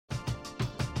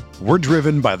We're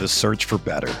driven by the search for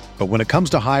better. But when it comes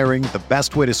to hiring, the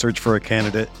best way to search for a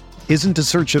candidate isn't to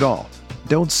search at all.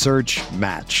 Don't search,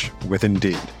 match with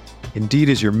Indeed. Indeed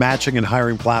is your matching and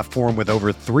hiring platform with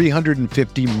over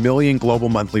 350 million global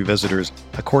monthly visitors,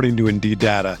 according to Indeed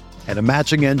data, and a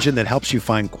matching engine that helps you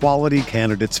find quality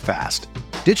candidates fast.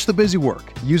 Ditch the busy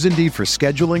work. Use Indeed for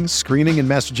scheduling, screening, and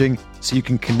messaging so you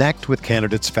can connect with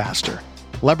candidates faster.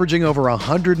 Leveraging over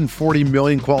 140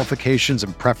 million qualifications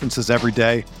and preferences every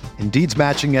day, Indeed's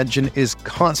matching engine is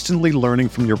constantly learning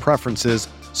from your preferences,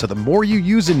 so the more you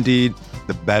use Indeed,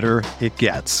 the better it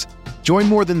gets. Join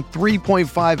more than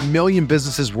 3.5 million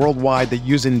businesses worldwide that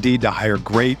use Indeed to hire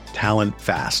great talent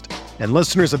fast. And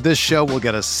listeners of this show will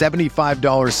get a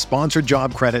 $75 sponsored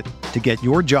job credit to get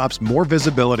your jobs more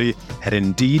visibility at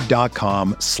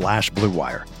Indeed.com/Blue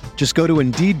Wire. Just go to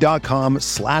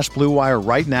Indeed.com/Blue Wire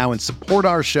right now and support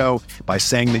our show by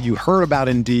saying that you heard about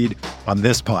Indeed on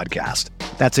this podcast.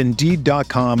 That's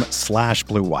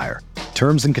Indeed.com/Blue Wire.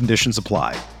 Terms and conditions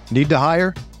apply. Need to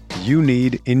hire? You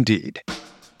need Indeed.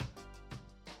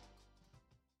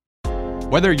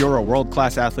 Whether you're a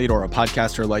world-class athlete or a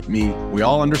podcaster like me, we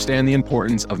all understand the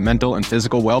importance of mental and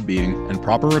physical well-being and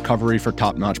proper recovery for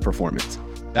top-notch performance.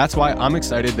 That's why I'm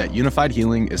excited that Unified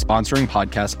Healing is sponsoring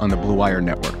podcasts on the Blue Wire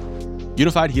Network.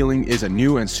 Unified Healing is a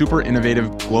new and super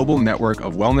innovative global network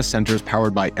of wellness centers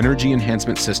powered by Energy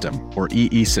Enhancement System, or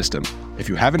EE System. If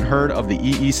you haven't heard of the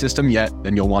EE System yet,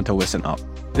 then you'll want to listen up.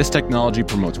 This technology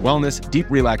promotes wellness, deep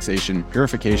relaxation,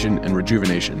 purification, and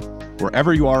rejuvenation.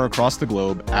 Wherever you are across the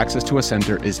globe, access to a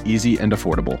center is easy and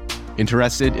affordable.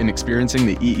 Interested in experiencing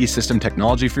the EE System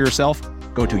technology for yourself?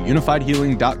 Go to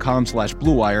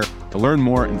unifiedhealing.com/Blue Wire to learn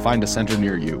more and find a center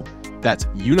near you. That's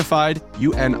unified,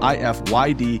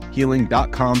 UNIFYD,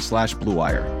 healing.com/Blue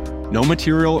Wire. No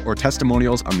material or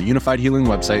testimonials on the Unified Healing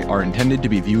website are intended to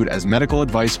be viewed as medical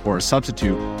advice or a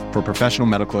substitute for professional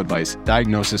medical advice,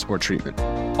 diagnosis, or treatment.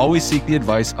 Always seek the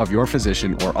advice of your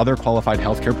physician or other qualified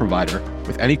healthcare provider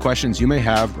with any questions you may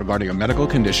have regarding a medical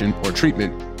condition or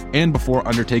treatment and before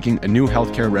undertaking a new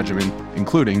healthcare regimen,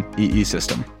 including EE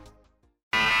System.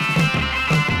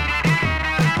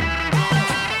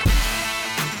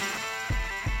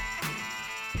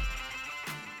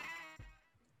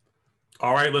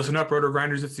 All right, listen up, Roto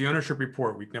Grinders. It's the Ownership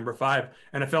Report, week number 5,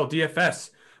 NFL DFS.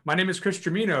 My name is Chris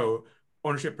Tremino,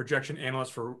 ownership projection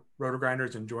analyst for Roto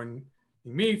Grinders, and joining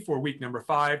me for week number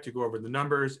 5 to go over the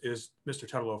numbers is Mr.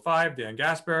 Tuttle05, Dan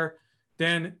Gasper.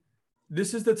 Dan,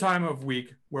 this is the time of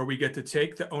week where we get to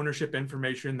take the ownership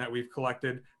information that we've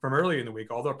collected from early in the week,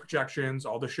 all the projections,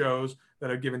 all the shows that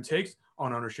have given takes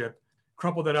on ownership,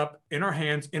 crumple that up in our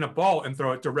hands in a ball and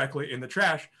throw it directly in the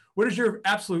trash. What is your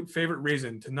absolute favorite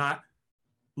reason to not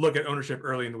look at ownership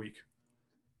early in the week?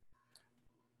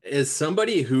 As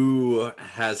somebody who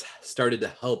has started to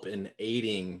help in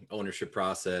aiding ownership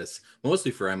process,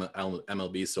 mostly for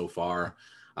MLB so far,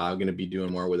 I'm going to be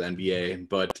doing more with NBA,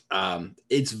 but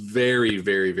it's very,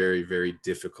 very, very, very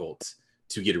difficult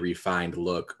to get a refined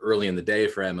look early in the day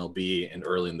for MLB and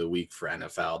early in the week for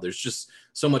NFL. There's just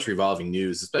so much revolving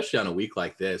news, especially on a week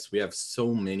like this. We have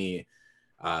so many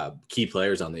key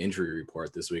players on the injury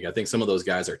report this week. I think some of those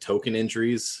guys are token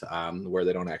injuries where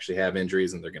they don't actually have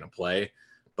injuries and they're going to play,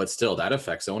 but still that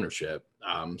affects ownership.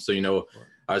 So,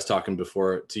 I was talking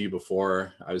before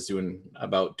I was doing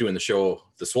the show,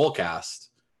 the Swolecast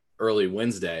early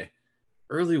Wednesday,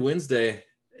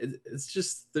 it's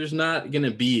just, there's not going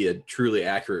to be a truly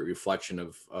accurate reflection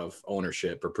of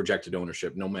ownership or projected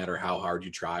ownership, no matter how hard you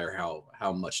try or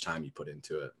how much time you put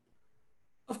into it.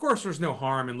 Of course, there's no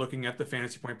harm in looking at the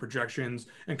fantasy point projections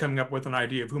and coming up with an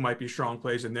idea of who might be strong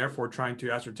plays and therefore trying to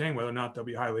ascertain whether or not they'll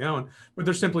be highly owned. But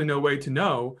there's simply no way to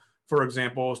know, for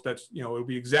example, that, it would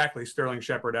be exactly Sterling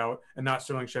Shepard out and not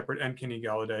Sterling Shepard and Kenny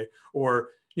Galladay, or,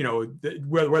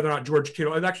 whether or not George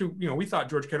Kittle. And actually, we thought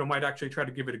George Kittle might actually try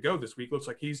to give it a go this week. Looks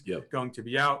like he's going to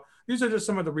be out. These are just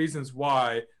some of the reasons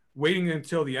why waiting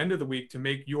until the end of the week to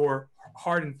make your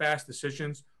hard and fast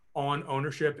decisions on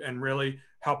ownership and really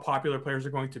how popular players are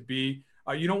going to be.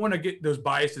 You don't want to get those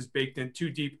biases baked in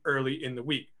too deep early in the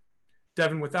week.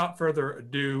 Devin, without further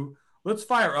ado, let's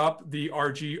fire up the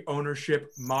RG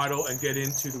ownership model and get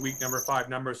into the week number 5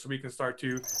 numbers so we can start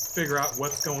to figure out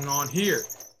what's going on here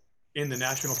in the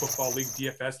National Football League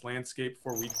DFS landscape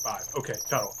for week 5. Okay,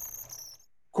 Tuttle.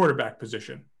 Quarterback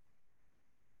position.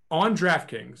 On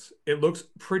DraftKings, it looks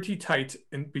pretty tight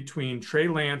in between Trey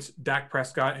Lance, Dak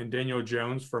Prescott, and Daniel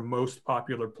Jones for most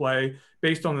popular play.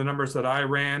 Based on the numbers that I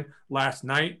ran last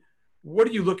night, what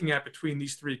are you looking at between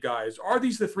these 3 guys? Are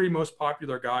these the 3 most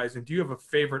popular guys, and do you have a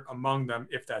favorite among them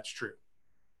if that's true?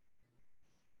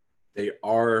 They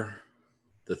are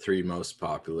The three most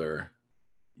popular,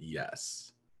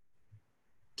 yes.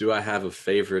 Do I have a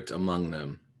favorite among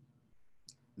them?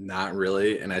 Not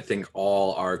really. And I think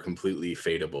all are completely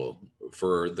fadeable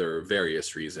for their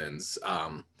various reasons.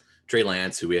 Trey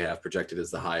Lance, who we have projected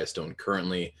as the highest owned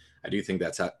currently, I do think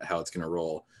that's how it's going to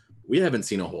roll. We haven't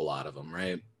seen a whole lot of him,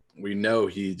 right? We know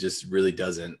he just really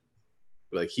doesn't,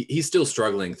 like, he's still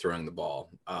struggling throwing the ball,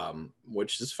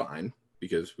 which is fine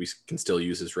because we can still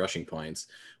use his rushing points,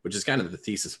 which is kind of the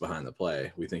thesis behind the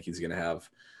play. We think he's going to have,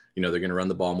 they're going to run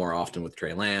the ball more often with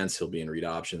Trey Lance. He'll be in read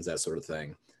options, that sort of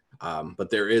thing. But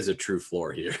there is a true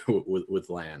floor here with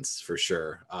Lance for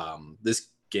sure. This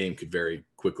game could very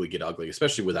quickly get ugly,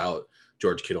 especially without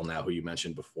George Kittle now, who you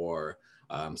mentioned before.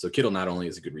 So Kittle not only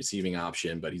is a good receiving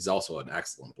option, but he's also an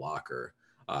excellent blocker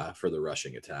for the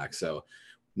rushing attack. So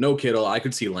no Kittle. I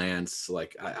could see Lance.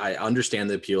 Like, I understand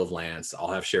the appeal of Lance.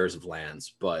 I'll have shares of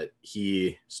Lance, but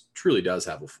he truly does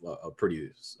have a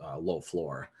pretty low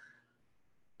floor.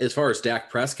 As far as Dak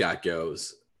Prescott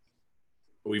goes,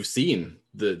 we've seen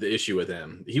the issue with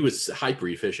him. He was hyper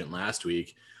efficient last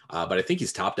week, but I think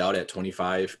he's topped out at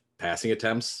 25 passing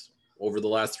attempts over the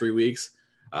last 3 weeks.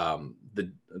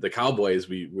 The Cowboys,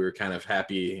 we were kind of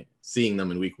happy seeing them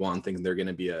in week one, thinking they're going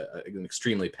to be an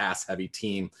extremely pass heavy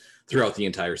team throughout the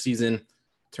entire season.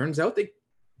 Turns out they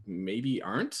maybe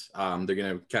aren't. They're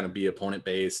going to kind of be opponent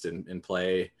based and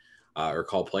play or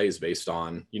call plays based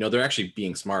on, they're actually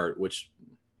being smart, which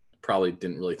probably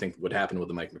didn't really think would happen with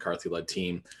the Mike McCarthy led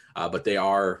team. But they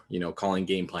are, calling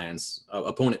game plans,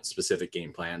 opponent specific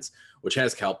game plans, which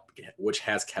has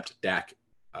kept Dak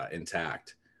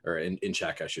intact, or in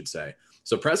check, I should say.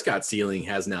 So Prescott's ceiling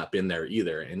has not been there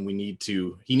either. And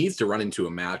he needs to run into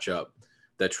a matchup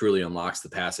that truly unlocks the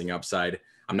passing upside.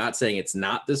 I'm not saying it's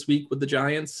not this week with the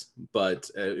Giants, but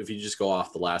if you just go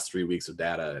off the last 3 weeks of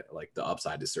data, like, the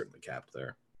upside is certainly capped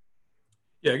there.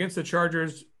 Yeah, against the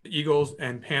Chargers, Eagles,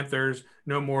 and Panthers,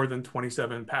 no more than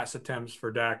 27 pass attempts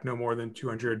for Dak, no more than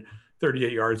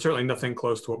 238 yards. Certainly nothing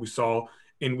close to what we saw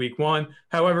in week one.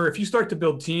 However, if you start to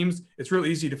build teams, it's real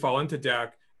easy to fall into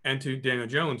Dak and to Daniel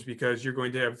Jones because you're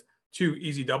going to have two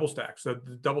easy double stacks. So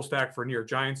the double stack for New York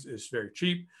Giants is very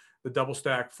cheap. The double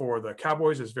stack for the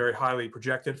Cowboys is very highly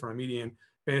projected from a median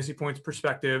fantasy points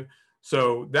perspective.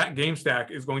 So that game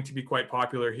stack is going to be quite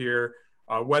popular here.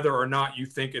 Whether or not you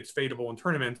think it's fadeable in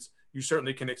tournaments, you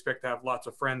certainly can expect to have lots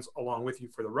of friends along with you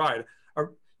for the ride. I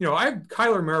have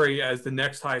Kyler Murray as the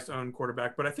next highest owned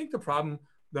quarterback, but I think the problem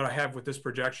that I have with this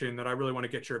projection that I really want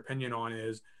to get your opinion on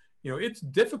is, it's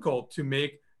difficult to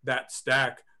make that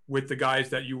stack with the guys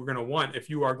that you were going to want if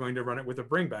you are going to run it with a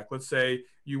bring back. Let's say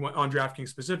you want, on DraftKings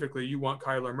specifically, you want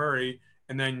Kyler Murray,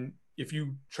 and then if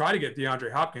you try to get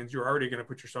DeAndre Hopkins, you're already going to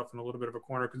put yourself in a little bit of a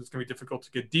corner because it's going to be difficult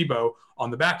to get Debo on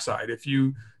the backside. If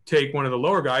you take one of the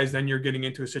lower guys, then you're getting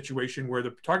into a situation where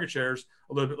the target share is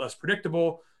a little bit less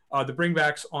predictable. The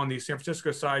bringbacks on the San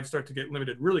Francisco side start to get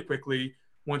limited really quickly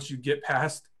once you get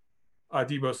past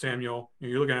Debo Samuel.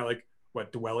 You're looking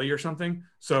at Dwelly or something.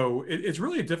 So it's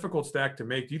really a difficult stack to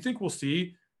make. Do you think we'll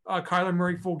see Kyler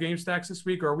Murray full game stacks this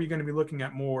week, or are we going to be looking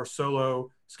at more solo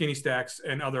skinny stacks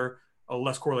and other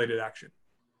less correlated action?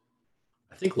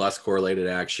 I think less correlated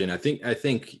action. I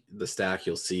think the stack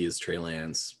you'll see is Trey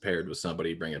Lance paired with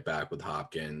somebody, bring it back with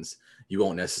Hopkins. You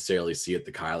won't necessarily see it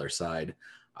the Kyler side.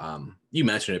 You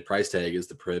mentioned it, price tag is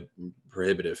the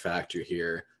prohibitive factor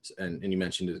here. And you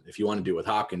mentioned it, if you want to do it with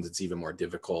Hopkins, it's even more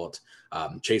difficult.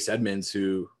 Chase Edmonds,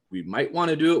 who we might want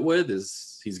to do it with,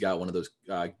 he's got one of those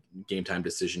game time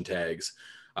decision tags,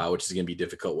 which is going to be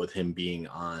difficult with him being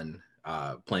on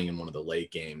playing in one of the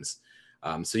late games.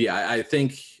 So yeah, I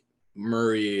think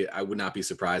Murray, I would not be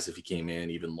surprised if he came in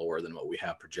even lower than what we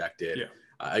have projected. Yeah.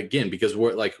 Again, because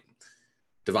we're like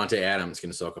Devontae Adams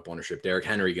going to soak up ownership, Derrick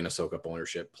Henry going to soak up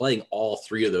ownership. Playing all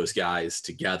three of those guys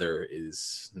together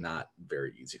is not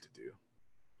very easy to do.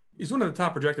 He's one of the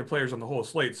top projected players on the whole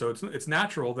slate. So it's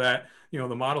natural that,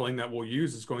 the modeling that we'll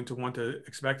use is going to want to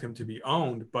expect him to be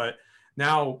owned. But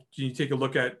now you take a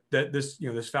look at that,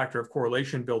 this factor of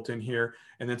correlation built in here,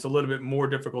 and it's a little bit more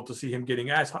difficult to see him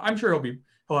getting as high. I'm sure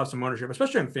he'll have some ownership,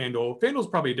 especially on FanDuel. FanDuel's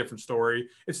probably a different story.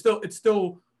 It's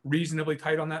still reasonably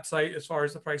tight on that site as far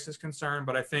as the price is concerned,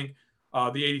 but I think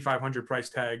the 8,500 price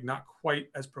tag, not quite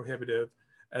as prohibitive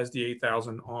as the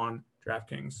 8,000 on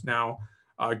DraftKings. Now,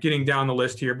 getting down the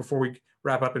list here before we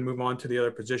wrap up and move on to the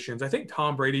other positions, I think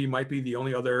Tom Brady might be the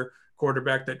only other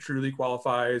quarterback that truly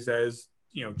qualifies as,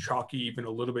 chalky even a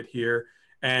little bit here.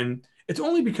 And it's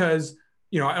only because,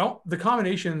 the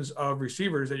combinations of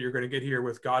receivers that you're going to get here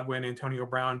with Godwin, Antonio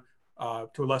Brown,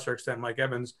 to a lesser extent, Mike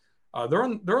Evans, they're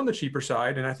on the cheaper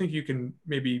side. And I think you can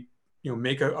maybe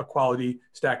make a quality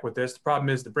stack with this. The problem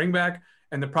is the bring back,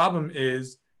 and the problem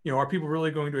is, are people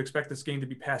really going to expect this game to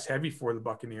be pass heavy for the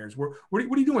Buccaneers? What are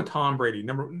you doing with Tom Brady?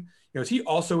 Is he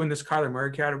also in this Kyler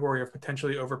Murray category of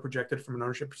potentially overprojected from an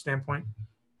ownership standpoint?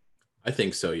 I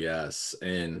think so, yes.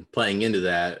 And playing into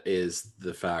that is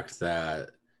the fact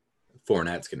that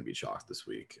Fournette's going to be chalked this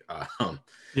week.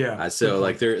 So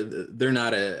like they're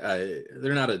not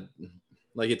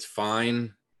like, it's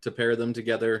fine to pair them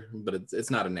together, but it's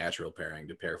not a natural pairing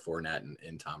to pair Fournette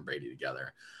and Tom Brady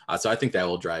together. So I think that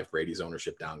will drive Brady's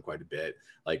ownership down quite a bit.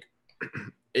 Like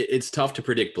it's tough to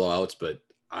predict blowouts, but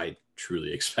I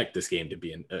truly expect this game to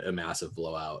be a massive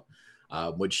blowout,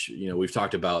 which, we've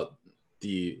talked about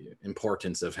the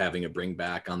importance of having a bring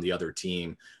back on the other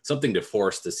team, something to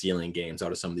force the ceiling games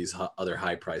out of some of these other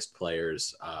high priced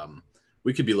players.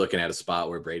 We could be looking at a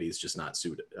spot where Brady's just not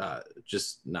suited,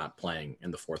 just not playing in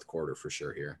the fourth quarter for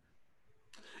sure here.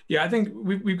 Yeah, I think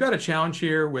we've got a challenge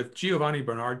here with Giovanni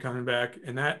Bernard coming back,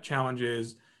 and that challenge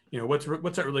is, what's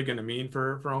that really going to mean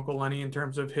for Uncle Lenny in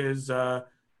terms of his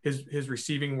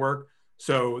receiving work.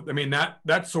 So I mean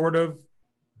that sort of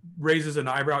raises an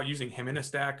eyebrow using him in a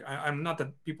stack. I'm not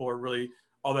that people are really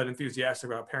all that enthusiastic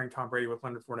about pairing Tom Brady with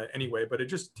Leonard Fournette anyway, but it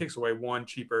just takes away one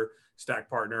cheaper stack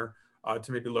partner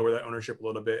to maybe lower that ownership a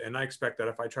little bit. And I expect that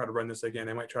if I try to run this again,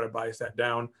 I might try to bias that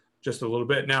down just a little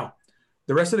bit. Now,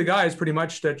 the rest of the guys pretty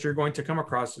much that you're going to come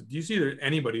across, do you see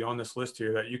anybody on this list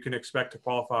here that you can expect to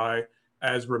qualify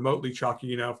as remotely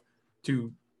chalky enough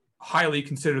to highly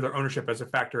consider their ownership as a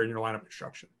factor in your lineup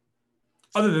construction?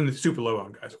 Other than the super low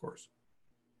owned guys, of course.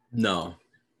 No,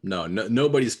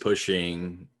 nobody's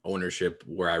pushing ownership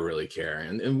where I really care.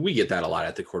 And we get that a lot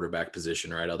at the quarterback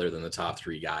position, right? Other than the top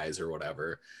three guys or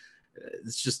whatever.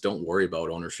 It's just don't worry about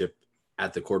ownership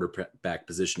at the quarterback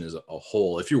position as a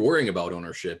whole. If you're worrying about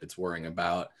ownership, it's worrying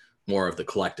about more of the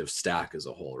collective stack as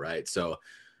a whole, right? So,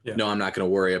 no, I'm not going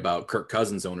to worry about Kirk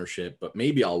Cousins ownership, but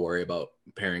maybe I'll worry about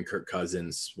pairing Kirk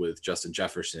Cousins with Justin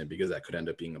Jefferson because that could end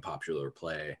up being a popular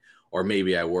play. Or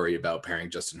maybe I worry about pairing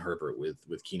Justin Herbert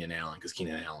with Keenan Allen because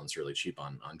Keenan Allen's really cheap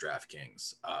on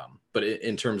DraftKings. But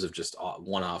in terms of just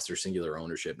one-offs or singular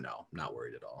ownership, no, I'm not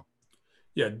worried at all.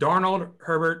 Yeah, Darnold,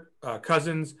 Herbert,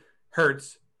 Cousins,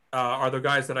 Hurts are the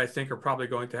guys that I think are probably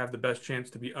going to have the best chance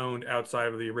to be owned outside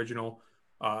of the original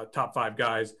top five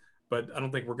guys. But I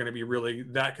don't think we're going to be really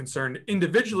that concerned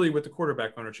individually with the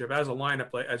quarterback ownership. As a lineup,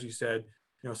 as you said,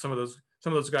 some of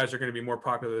those guys are going to be more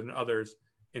popular than others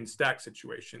in stack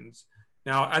situations.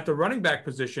 Now at the running back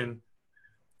position,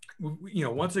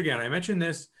 once again, I mention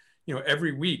this,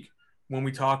 every week when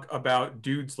we talk about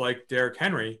dudes like Derrick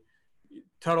Henry.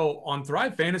 Tuttle, on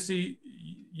Thrive Fantasy,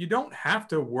 you don't have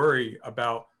to worry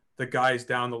about the guys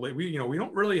down the list. We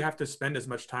don't really have to spend as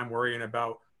much time worrying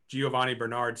about Giovanni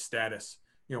Bernard's status,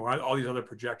 all these other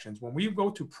projections. When we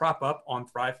go to prop up on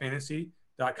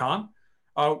thrivefantasy.com,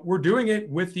 we're doing it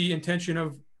with the intention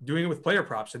of doing it with player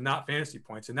props and not fantasy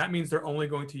points. And that means they're only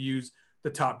going to use the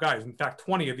top guys. In fact,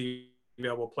 20 of the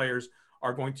available players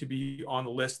are going to be on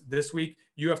the list this week.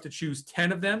 You have to choose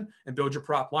 10 of them and build your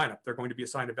prop lineup. They're going to be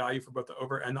assigned a value for both the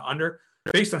over and the under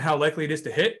based on how likely it is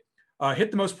to hit. Hit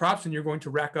the most props and you're going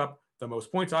to rack up the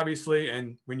most points, obviously,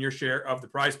 and win your share of the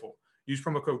prize pool. Use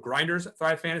promo code Grinders at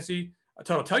Thrive Fantasy.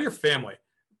 Tell your family.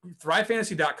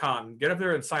 ThriveFantasy.com. Get up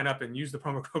there and sign up and use the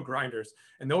promo code Grinders,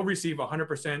 and they'll receive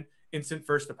 100% instant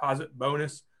first deposit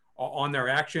bonus on their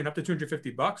action, up to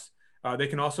 $250. They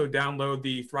can also download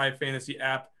the Thrive Fantasy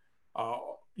app,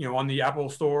 on the Apple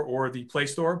Store or the Play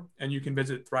Store, and you can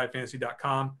visit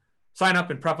ThriveFantasy.com. Sign up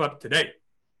and prep up today.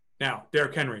 Now,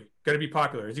 Derrick Henry, going to be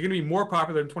popular. Is he going to be more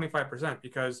popular than 25%?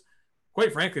 Because,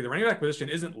 quite frankly, the running back position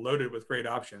isn't loaded with great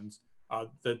options.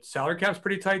 The salary cap's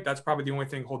pretty tight. That's probably the only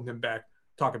thing holding him back.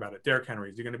 Talk about it. Derrick Henry,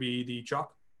 is he going to be the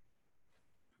chalk?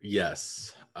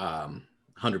 Yes,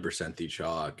 100% the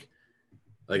chalk.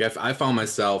 Like I found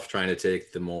myself trying to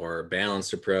take the more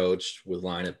balanced approach with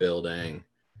lineup building,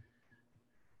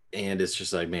 and it's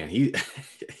just like, man,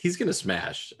 he's going to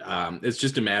smash. It's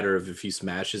just a matter of if he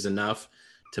smashes enough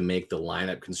to make the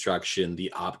lineup construction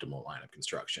the optimal lineup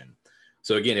construction.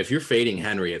 So again, if you're fading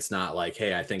Henry, it's not like,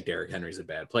 hey, I think Derrick Henry's a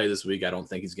bad play this week. I don't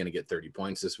think he's going to get 30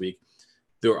 points this week.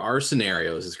 There are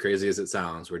scenarios, as crazy as it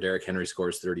sounds, where Derrick Henry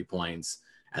scores 30 points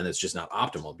and it's just not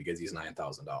optimal because he's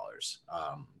 $9,000.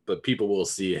 But people will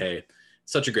see, hey,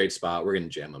 such a great spot, we're going to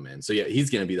jam him in. So yeah, he's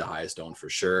going to be the highest owned for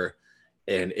sure.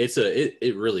 And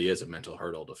it really is a mental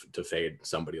hurdle to fade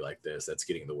somebody like this that's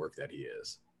getting the work that he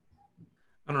is.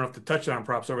 I don't know if the touchdown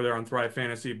props over there on Thrive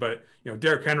Fantasy, but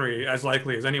Derrick Henry as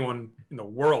likely as anyone in the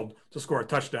world to score a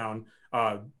touchdown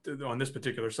on this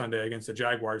particular Sunday against the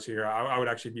Jaguars here. I would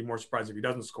actually be more surprised if he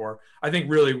doesn't score. I think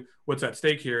really what's at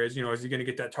stake here is, is he going to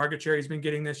get that target share he's been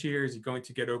getting this year? Is he going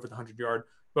to get over the 100-yard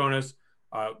bonus?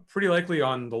 Pretty likely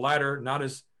on the latter, not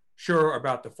as sure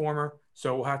about the former.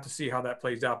 So we'll have to see how that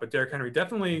plays out. But Derrick Henry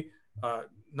definitely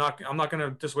I'm not going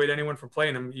to dissuade anyone from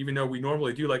playing him, even though we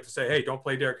normally do like to say, hey, don't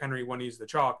play Derrick Henry when he's the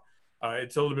chalk.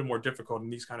 It's a little bit more difficult in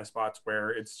these kind of spots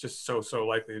where it's just so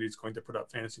likely that he's going to put up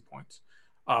fantasy points.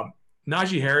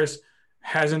 Najee Harris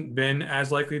hasn't been as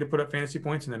likely to put up fantasy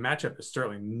points, and the matchup is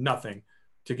certainly nothing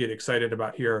to get excited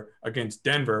about here against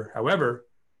Denver. However,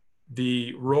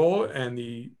 the role in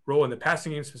the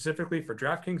passing game specifically for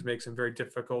DraftKings makes him very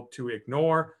difficult to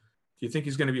ignore. Do you think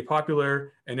he's going to be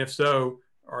popular? And if so,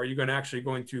 are you actually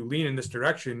going to lean in this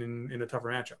direction in a tougher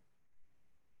matchup?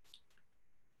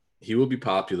 He will be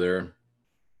popular.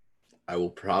 I will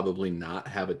probably not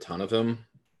have a ton of him,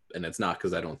 and it's not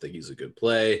because I don't think he's a good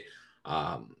play.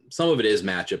 Some of it is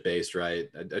matchup based, right?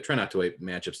 I try not to weight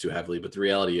matchups too heavily, but the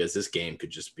reality is this game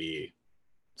could just be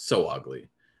so ugly.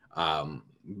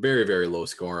 Very, very low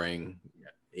scoring.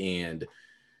 And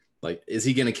like, is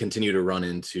he going to continue to run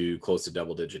into close to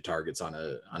double-digit targets on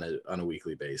a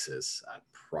weekly basis?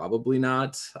 Probably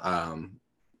not.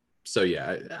 So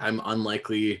yeah, I'm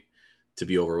unlikely to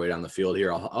be overweight on the field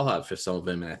here. I'll have some of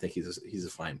him, and I think he's a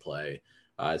fine play.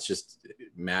 It's just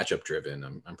matchup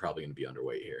driven. I'm probably going to be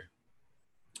underweight here.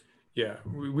 Yeah,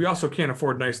 we also can't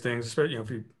afford nice things, especially if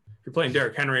you're playing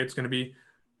Derrick Henry, it's going to be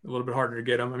a little bit harder to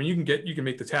get him. I mean, you can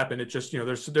make this happen. It's just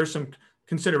there's some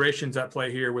considerations at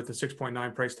play here with the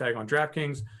 6.9 price tag on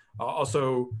DraftKings.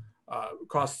 Also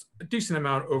costs a decent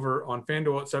amount over on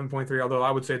FanDuel at 7.3, although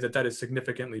I would say that is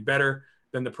significantly better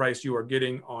than the price you are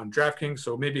getting on DraftKings.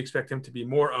 So maybe expect him to be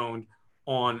more owned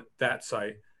on that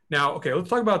site. Now, okay, let's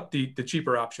talk about the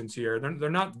cheaper options here. They're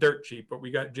not dirt cheap, but we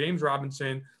got James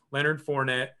Robinson, Leonard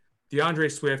Fournette,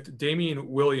 DeAndre Swift, Damian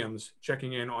Williams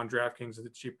checking in on DraftKings as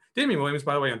it's cheap. Damian Williams,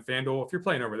 by the way, on FanDuel, if you're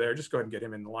playing over there, just go ahead and get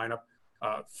him in the lineup.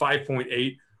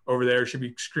 5.8 over there should be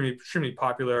extremely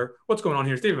popular. What's going on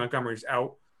here is David Montgomery's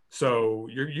out, so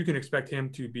you can expect him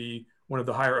to be one of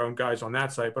the higher owned guys on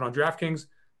that site. But on DraftKings,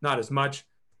 not as much.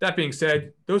 That being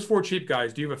said, those four cheap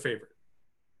guys, do you have a favorite?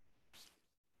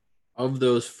 Of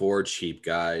those four cheap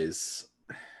guys,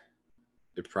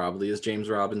 it probably is James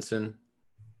Robinson.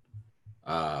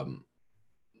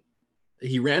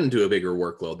 He ran into a bigger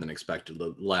workload than expected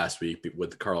last week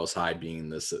with Carlos Hyde being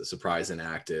this surprise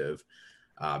inactive.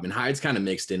 And Hyde's kind of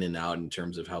mixed in and out in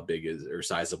terms of how big or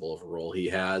sizable of a role he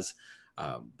has.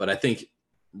 But I think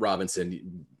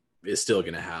Robinson is still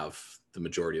going to have the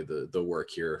majority of the work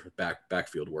here,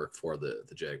 backfield work for the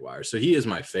Jaguars. So he is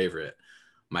my favorite.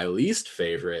 My least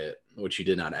favorite, which you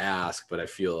did not ask, but I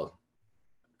feel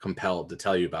compelled to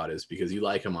tell you about, is because you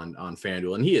like him on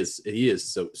FanDuel, and he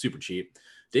is so super cheap.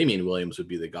 Damian Williams would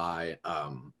be the guy.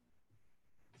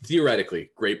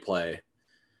 Theoretically, great play,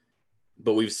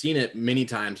 but we've seen it many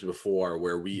times before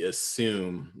where we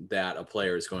assume that a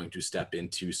player is going to step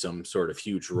into some sort of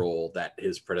huge role that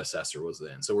his predecessor was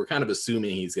in. So we're kind of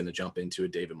assuming he's going to jump into a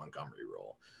David Montgomery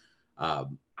role.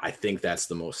 I think that's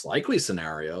the most likely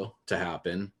scenario to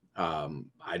happen.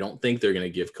 I don't think they're going to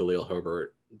give Khalil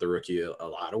Herbert, the rookie, a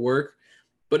lot of work,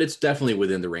 but it's definitely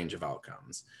within the range of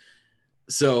outcomes.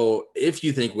 So if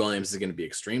you think Williams is going to be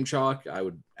extreme chalk, I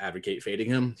would advocate fading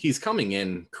him. He's coming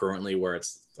in currently where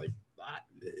it's like,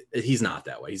 he's not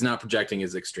that way. He's not projecting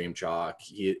as extreme chalk.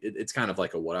 It's kind of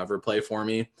like a whatever play for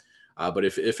me. But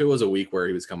if it was a week where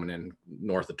he was coming in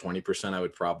north of 20%, I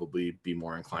would probably be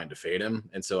more inclined to fade him.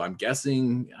 And so I'm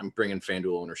guessing, I'm bringing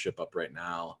FanDuel ownership up right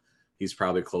now, he's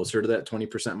probably closer to that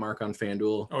 20% mark on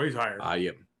FanDuel. Oh, he's higher.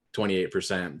 Yeah,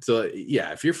 28%. So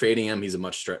yeah, if you're fading him, he's a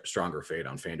much stronger fade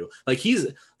on FanDuel. Like, he's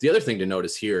the other thing to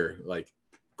notice here, like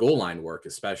goal line work,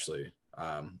 especially.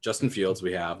 Justin Fields,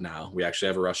 we actually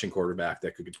have a rushing quarterback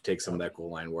that could take some of that goal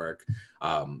line work.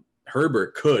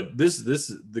 Herbert could.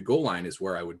 The goal line is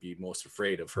where I would be most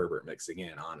afraid of Herbert mixing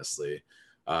in, honestly.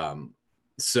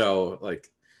 So like,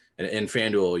 and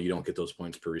FanDuel, you don't get those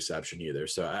points per reception either.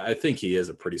 So I think he is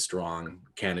a pretty strong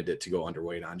candidate to go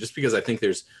underweight on, just because I think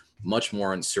there's much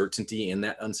more uncertainty in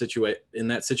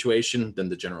that situation than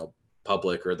the general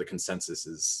public or the consensus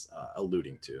is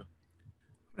alluding to.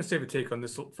 Let's save a take on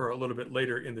this for a little bit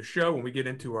later in the show when we get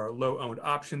into our low-owned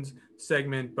options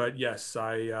segment. But yes,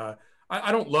 I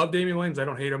don't love Damian Williams. I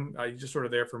don't hate him. He's just sort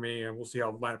of there for me, and we'll see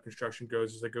how lineup construction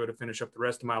goes as I go to finish up the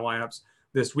rest of my lineups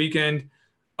this weekend.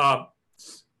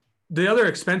 The other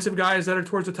expensive guys that are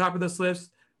towards the top of this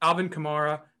list: Alvin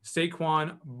Kamara,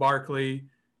 Saquon Barkley,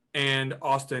 and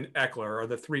Austin Eckler are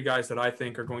the three guys that I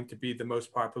think are going to be the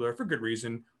most popular for good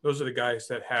reason. Those are the guys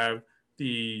that have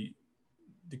the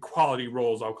quality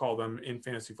roles, I'll call them, in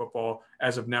fantasy football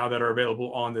as of now that are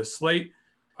available on this slate.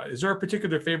 Is there a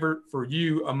particular favorite for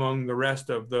you among the rest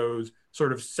of those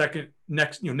sort of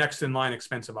next in line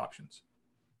expensive options?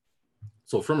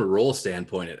 So from a role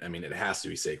standpoint, it has to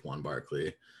be Saquon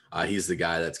Barkley. He's the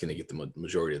guy that's going to get the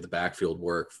majority of the backfield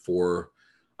work for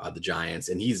the Giants,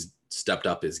 and he's stepped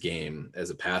up his game as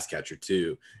a pass catcher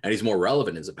too, and he's more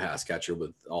relevant as a pass catcher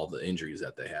with all the injuries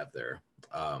that they have there.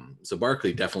 So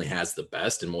Barkley definitely has the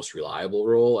best and most reliable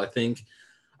role, I think.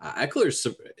 Eckler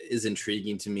is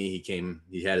intriguing to me.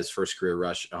 He had his first career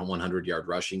 100-yard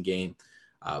rushing game,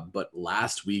 but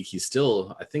last week he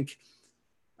still, I think,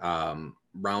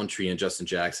 Roundtree and Justin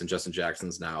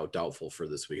Jackson's now doubtful for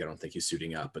this week. I don't think he's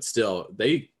suiting up, but still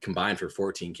they combined for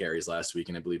 14 carries last week,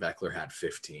 and I believe Eckler had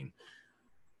 15.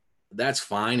 That's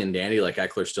fine and dandy. Like,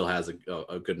 Eckler still has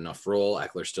a good enough role.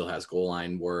 Eckler still has goal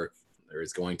line work, or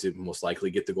is going to most likely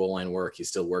get the goal line work. He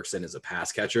still works in as a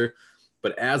pass catcher,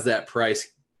 but as that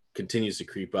price continues to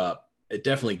creep up, it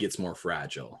definitely gets more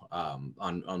fragile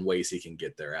on ways he can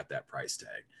get there at that price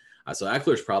tag. So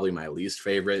Eckler is probably my least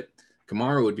favorite.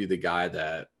 Kamara would be the guy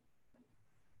that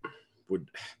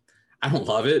I don't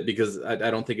love it because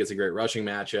I don't think it's a great rushing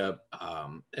matchup.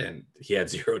 And he had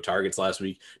 0 targets last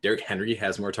week. Derrick Henry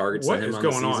has more targets than him on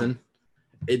the season.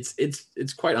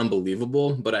 It's quite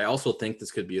unbelievable, but I also think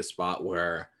this could be a spot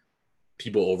where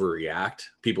people overreact.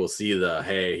 People see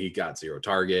hey, he got 0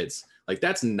 targets. Like,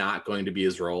 that's not going to be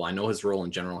his role. I know his role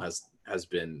in general has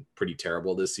been pretty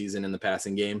terrible this season in the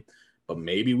passing game, but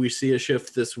maybe we see a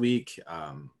shift this week.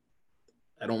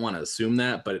 I don't want to assume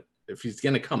that, but if he's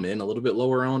going to come in a little bit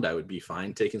lower round, I would be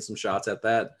fine taking some shots at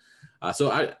that.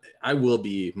 So I will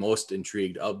be most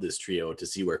intrigued of this trio to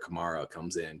see where Kamara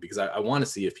comes in, because I want to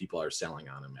see if people are selling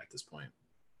on him at this point.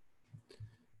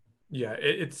 Yeah,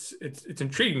 it's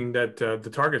intriguing that the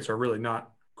targets are really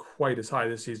not quite as high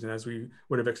this season as we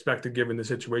would have expected given the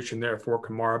situation there for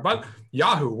Kamara. But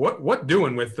Yahoo, what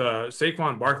doing with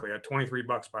Saquon Barkley at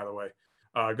 $23, by the way?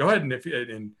 Go ahead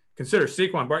and consider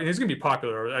Saquon Barkley. He's going to be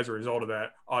popular as a result of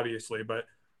that, obviously. But,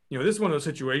 this is one of those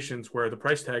situations where the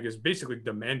price tag is basically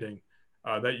demanding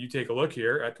that you take a look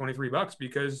here at $23,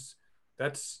 because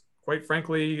that's, quite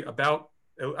frankly, about,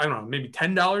 I don't know, maybe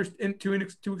 $10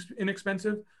 too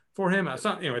inexpensive for him.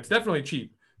 It's definitely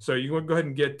cheap. So you go ahead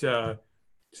and get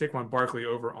Saquon Barkley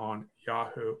over on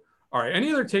Yahoo. All right.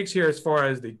 Any other takes here as far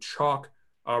as the chalk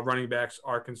running backs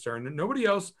are concerned? Nobody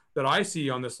else that I see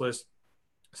on this list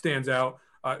stands out.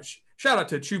 Shout out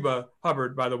to Chuba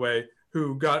Hubbard, by the way,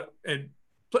 who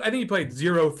I think he played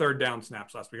 0 third down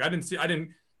snaps last week. I didn't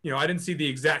see the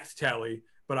exact tally,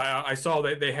 but I saw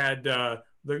that they had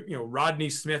Rodney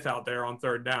Smith out there on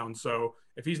third down. So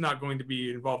if he's not going to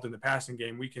be involved in the passing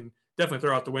game, we can definitely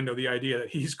throw out the window the idea that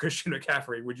he's Christian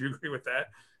McCaffrey. Would you agree with that?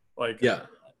 Yeah,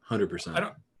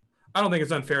 100%. I don't think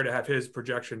it's unfair to have his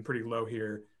projection pretty low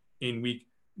here in week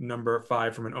number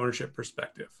 5 from an ownership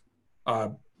perspective.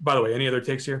 By the way, any other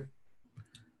takes here?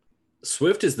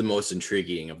 Swift is the most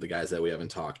intriguing of the guys that we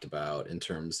haven't talked about in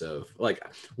terms of, like,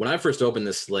 when I first opened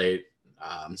this slate,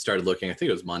 started looking, I think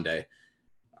it was Monday,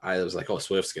 I was like, oh,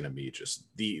 Swift's going to be just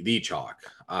the chalk.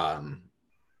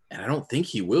 And I don't think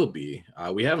he will be.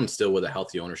 We have him still with a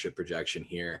healthy ownership projection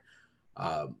here.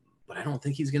 But I don't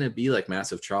think he's going to be like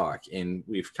massive chalk. And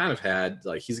we've kind of had,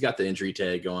 like, he's got the injury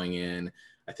tag going in.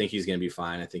 I think he's going to be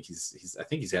fine. I think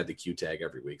he's had the Q tag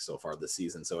every week so far this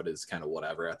season. So it is kind of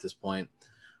whatever at this point.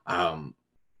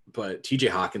 But TJ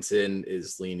Hawkinson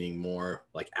is leaning more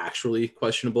like actually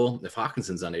questionable. If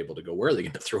Hawkinson's unable to go, where are they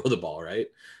going to throw the ball? Right.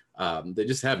 They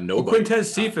just have nobody. Well, Quintez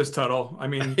Cephas, Tuttle. I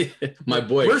mean, my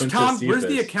boy. Where's Tom? Cephas. Where's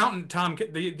the accountant? Tom.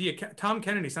 Tom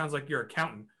Kennedy sounds like your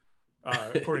accountant,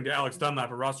 according to Alex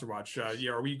Dunlap at Roster Watch.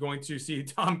 Are we going to see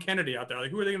Tom Kennedy out there?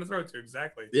 Like, who are they going to throw it to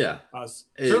exactly? Yeah. I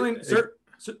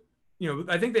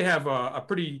think they have a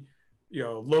pretty,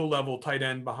 low level tight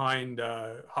end behind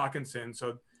Hawkinson.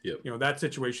 So, yep. That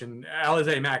situation.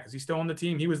 Alize Mack, is he still on the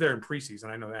team? He was there in preseason.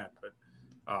 I know that, but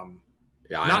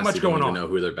not much going on. Know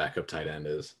who their backup tight end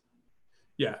is.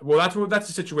 Yeah, well, that's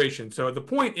the situation. So the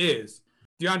point is,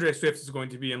 DeAndre Swift is going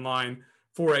to be in line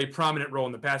for a prominent role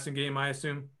in the passing game, I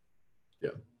assume.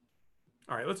 Yeah.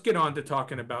 All right, let's get on to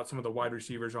talking about some of the wide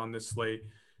receivers on this slate.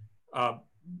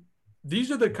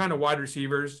 These are the kind of wide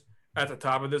receivers at the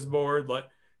top of this board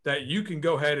that you can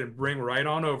go ahead and bring right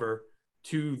on over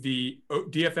to the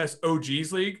DFS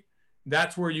OGs League.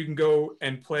 That's where you can go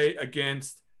and play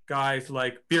against guys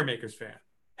like Beer Makers Fan,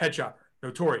 Head Shopper,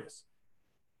 Notorious,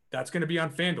 that's going to be on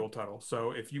FanDuel, Tuttle.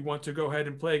 So if you want to go ahead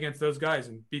and play against those guys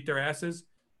and beat their asses,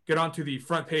 get onto the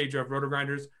front page of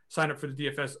RotoGrinders, sign up for the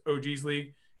DFS OGs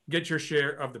League, get your share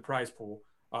of the prize pool.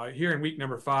 Here in week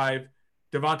number 5,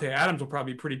 Davante Adams will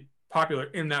probably be pretty popular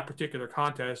in that particular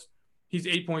contest. He's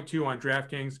 8.2 on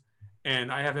DraftKings,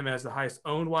 and I have him as the highest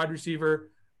owned wide receiver.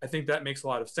 I think that makes a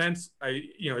lot of sense.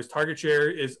 His target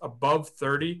share is above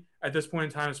 30 at this point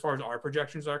in time as far as our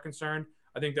projections are concerned.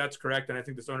 I think that's correct, and I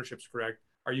think this ownership's correct.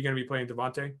 Are you going to be playing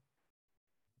Davante?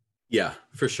 Yeah,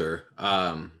 for sure.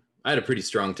 I had a pretty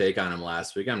strong take on him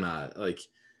last week. I'm not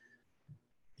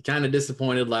kind of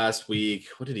disappointed last week.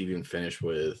 What did he even finish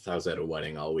with? I was at a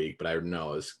wedding all week, but I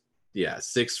know it was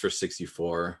 6 for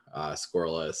 64,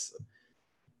 scoreless.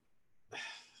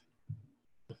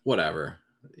 Whatever.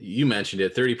 You mentioned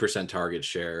it, 30% target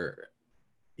share.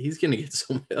 He's going to get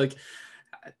so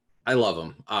I love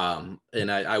him.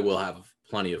 And I will have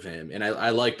plenty of him. And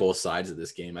I like both sides of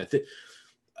this game.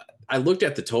 I looked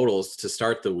at the totals to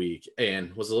start the week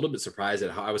and was a little bit surprised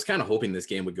at how I was kind of hoping this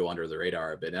game would go under the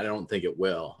radar a bit. And I don't think it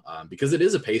will, because it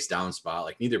is a pace down spot.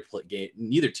 Like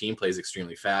neither team plays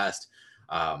extremely fast.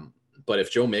 But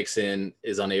if Joe Mixon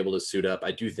is unable to suit up,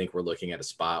 I do think we're looking at a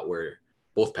spot where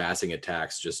both passing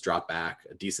attacks just drop back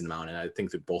a decent amount. And I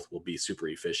think that both will be super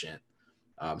efficient.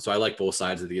 So I like both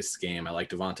sides of this game. I like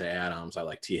Davante Adams. I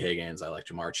like T. Higgins. I like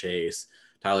Jamar Chase.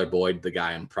 Tyler Boyd, the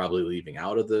guy I'm probably leaving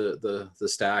out of the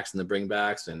stacks and the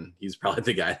bringbacks, and he's probably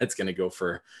the guy that's going to go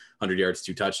for 100 yards,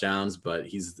 2 touchdowns, but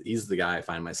he's the guy I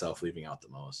find myself leaving out the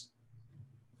most.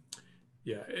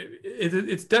 Yeah,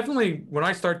 it's definitely when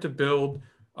I start to build,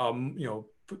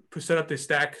 set up the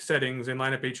stack settings in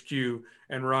Lineup HQ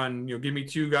and run, give me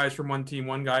 2 guys from one team,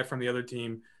 1 guy from the other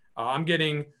team. I'm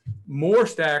getting more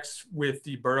stacks with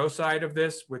the Burrow side of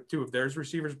this, with 2 of theirs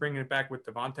receivers bringing it back with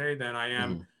Davante, than I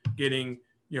am getting,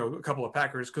 a couple of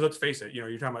Packers. Because let's face it, you're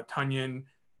talking about Tunyon,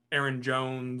 Aaron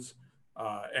Jones,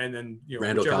 and then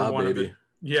Randall Cobb, baby.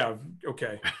 Yeah,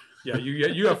 okay, yeah,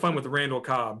 you have fun with Randall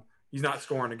Cobb. He's not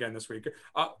scoring again this week.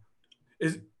 I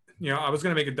was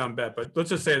going to make a dumb bet, but let's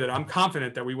just say that I'm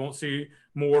confident that we won't see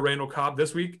more Randall Cobb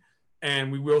this week,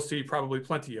 and we will see probably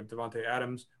plenty of Davante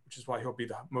Adams, which is why he'll be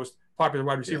the most popular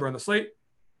wide receiver on the slate.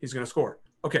 He's going to score.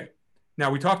 Okay. Now,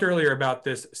 we talked earlier about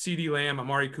this CeeDee Lamb,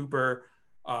 Amari Cooper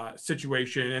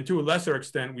situation, and to a lesser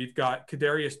extent, we've got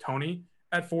Kadarius Toney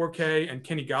at 4K and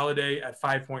Kenny Golladay at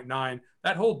 5.9.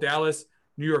 That whole Dallas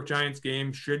New York Giants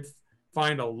game should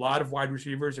find a lot of wide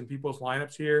receivers in people's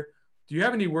lineups here. Do you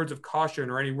have any words of caution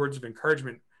or any words of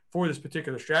encouragement for this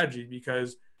particular strategy?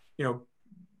 Because,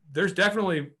 there's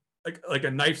definitely like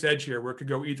a knife's edge here where it could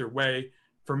go either way.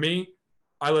 For me,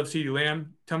 I love CeeDee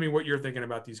Lamb. Tell me what you're thinking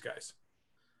about these guys.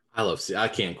 I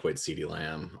can't quit CeeDee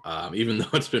Lamb, even though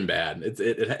it's been bad.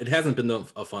 It hasn't been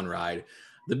a fun ride.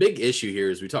 The big issue here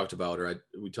is we talked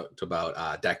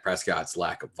about Dak Prescott's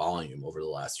lack of volume over the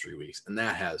last 3 weeks, and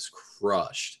that has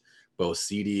crushed both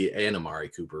CeeDee and Amari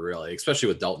Cooper, really, especially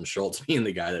with Dalton Schultz being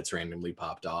the guy that's randomly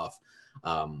popped off.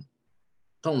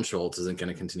 Dalton Schultz isn't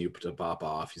going to continue to pop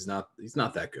off. He's not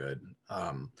that good.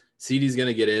 CeeDee's going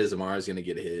to get his. Amari's going to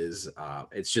get his.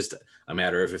 It's just a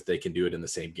matter of if they can do it in the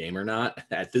same game or not.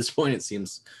 At this point, it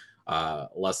seems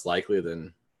less likely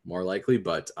than more likely,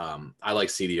 but I like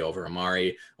CeeDee over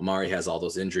Amari. Amari has all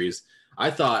those injuries.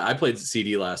 I played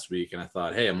CeeDee last week, and I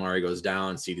thought, hey, Amari goes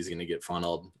down, CeeDee's going to get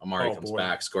funneled. Amari comes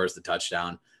back, scores the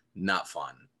touchdown. Not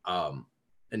fun.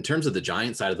 In terms of the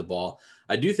Giant side of the ball,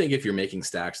 I do think if you're making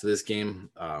stacks of this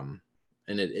game,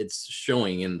 and it's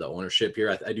showing in the ownership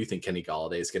here, I do think Kenny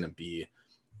Golladay is going to be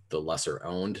the lesser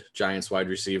owned Giants wide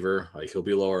receiver. Like he'll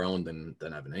be lower owned than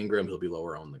Evan Ingram. He'll be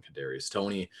lower owned than Kadarius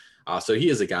Toney. So he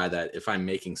is a guy that if I'm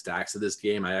making stacks of this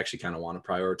game, I actually kind of want to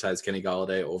prioritize Kenny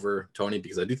Golladay over Toney,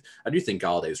 because I do think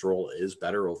Galladay's role is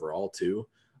better overall too.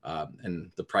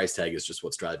 And the price tag is just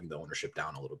what's driving the ownership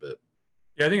down a little bit.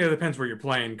 Yeah, I think it depends where you're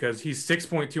playing, because he's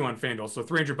 6.2 on FanDuel, so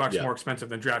 $300 more expensive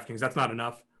than DraftKings. That's not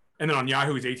enough. And then on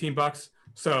Yahoo, he's $18.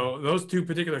 So those 2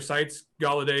 particular sites,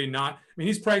 Golladay,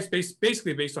 he's priced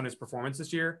basically based on his performance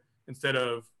this year instead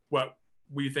of what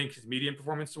we think his median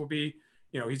performance will be.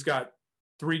 He's got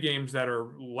 3 games that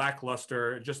are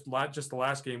lackluster, just the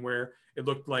last game where it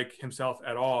looked like himself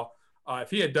at all.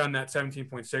 If he had done that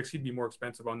 17.6, he'd be more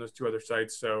expensive on those 2 other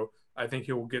sites. So I think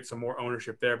he'll get some more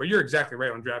ownership there. But you're exactly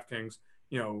right on DraftKings.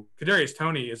 Kadarius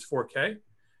Toney is 4K.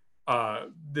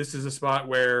 This is a spot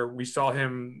where we saw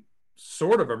him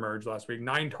sort of emerge last week.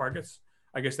 9 targets.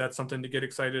 I guess that's something to get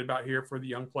excited about here for the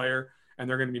young player, and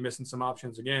they're going to be missing some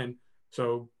options again.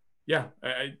 So yeah,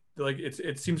 I like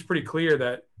it seems pretty clear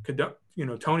that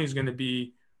Toney's going to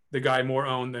be the guy more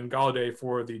owned than Golladay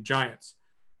for the Giants.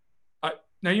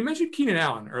 Now, you mentioned Keenan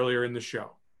Allen earlier in the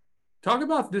show. Talk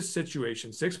about this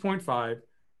situation, 6.5.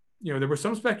 There was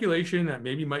some speculation that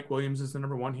maybe Mike Williams is the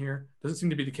number one here. Doesn't seem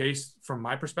to be the case from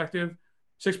my perspective.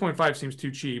 6.5 seems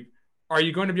too cheap. Are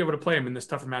you going to be able to play him in this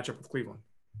tougher matchup with Cleveland?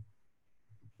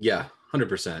 Yeah,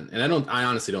 100%. And I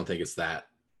honestly don't think it's that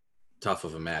tough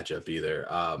of a matchup either.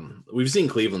 We've seen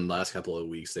Cleveland the last couple of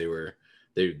weeks.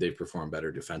 They've performed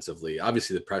better defensively.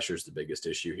 Obviously, the pressure is the biggest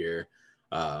issue here.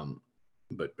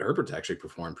 But Herbert's actually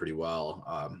performed pretty well.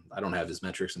 I don't have his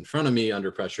metrics in front of me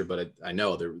under pressure, but I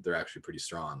know they're actually pretty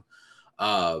strong.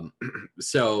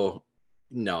 So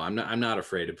no, I'm not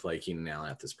afraid to play Keenan Allen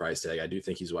at this price tag. I do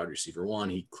think he's wide receiver one.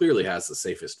 He clearly has the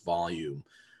safest volume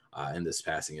in this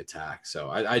passing attack. So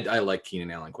I like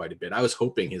Keenan Allen quite a bit. I was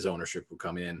hoping his ownership would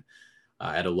come in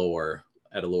at a lower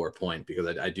point,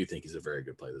 because I do think he's a very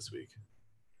good play this week.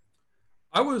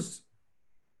 I was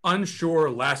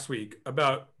unsure last week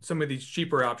about some of these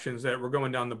cheaper options that were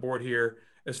going down the board here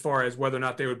as far as whether or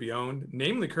not they would be owned.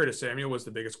 Namely, Curtis Samuel was the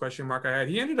biggest question mark I had.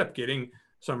 He ended up getting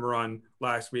some run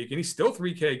last week, and he's still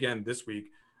 3K again this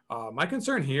week. My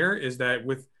concern here is that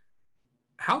with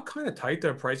how kind of tight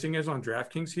the pricing is on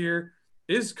DraftKings here,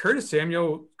 is Curtis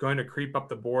Samuel going to creep up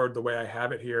the board the way I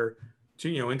have it here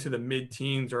to, into the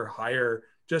mid-teens or higher,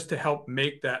 just to help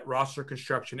make that roster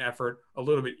construction effort a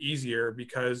little bit easier,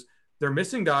 because they're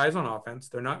missing guys on offense.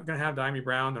 They're not going to have Dimey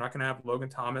Brown. They're not going to have Logan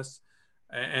Thomas.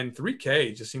 And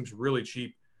 3K just seems really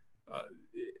cheap.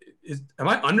 Am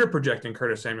I under projecting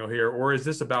Curtis Samuel here, or is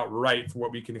this about right for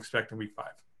what we can expect in week 5?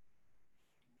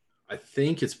 I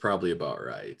think it's probably about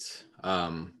right.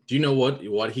 Do you know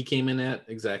what he came in at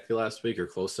exactly last week, or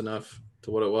close enough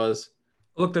to what it was?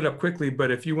 I looked it up quickly,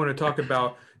 but if you want to talk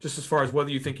about just as far as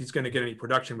whether you think he's going to get any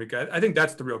production, because I think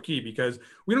that's the real key, because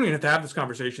we don't even have to have this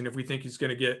conversation if we think he's going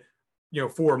to get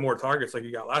 4 or more targets like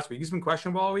he got last week. He's been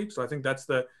questionable all week, so I think that's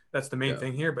the main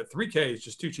thing here. But 3K is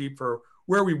just too cheap for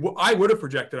where I would have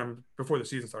projected him before the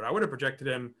season started. I would have projected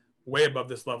him way above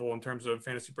this level in terms of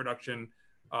fantasy production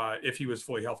if he was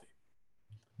fully healthy.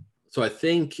 So I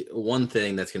think one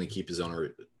thing that's going to keep his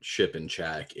ownership in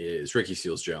check is Ricky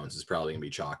Seals-Jones is probably going to be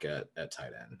chalk at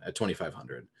tight end at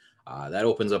 2,500. That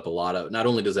opens up a lot of. Not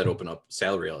only does that open up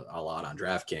salary a lot on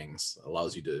DraftKings,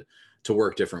 allows you to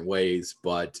work different ways,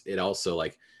 but it also,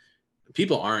 like,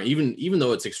 people aren't even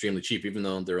though it's extremely cheap, even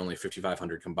though they're only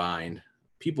 5,500 combined,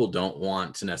 people don't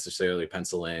want to necessarily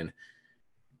pencil in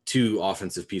 2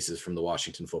 offensive pieces from the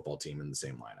Washington football team in the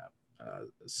same lineup.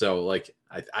 So like,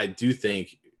 I do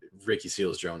think Ricky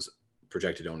Seals-Jones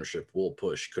projected ownership will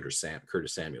push Curtis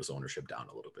Samuel's ownership down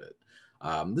a little bit.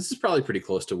 This is probably pretty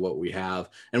close to what we have.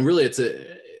 And really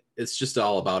it's just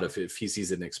all about if he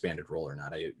sees an expanded role or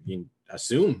not. I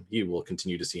assume he will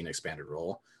continue to see an expanded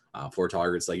role. 4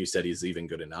 targets, like you said, he's even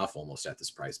good enough almost at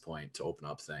this price point to open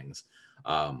up things.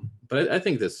 But I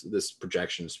think this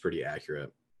projection is pretty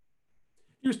accurate.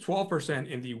 He was 12%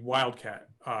 in the Wildcat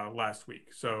last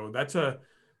week. So that's a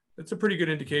pretty good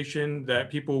indication that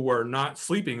people were not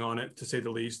sleeping on it, to say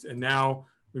the least. And now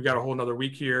we've got a whole nother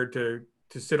week here to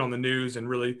sit on the news and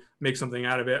really make something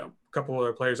out of it. A couple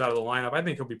other players out of the lineup. I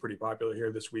think he'll be pretty popular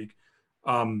here this week.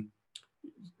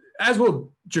 As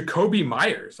will Jakobi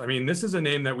Meyers. I mean, this is a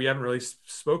name that we haven't really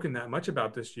spoken that much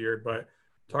about this year, but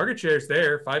target shares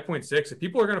there, 5.6. If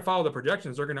people are going to follow the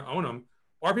projections, they're going to own them.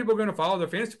 Are people going to follow their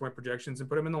fantasy point projections and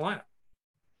put them in the lineup?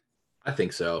 I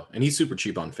think so. And he's super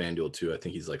cheap on FanDuel too. I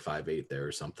think he's like 5.8 there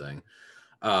or something.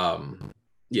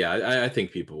 I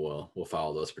think people will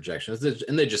follow those projections,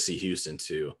 and they just see Houston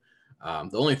too.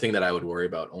 The only thing that I would worry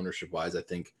about ownership wise, I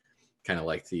think kind of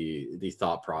like the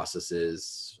thought process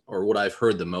is, or what I've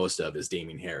heard the most of, is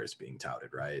Damien Harris being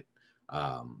touted, right?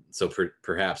 So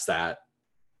perhaps that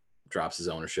drops his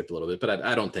ownership a little bit, but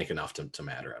I don't think enough to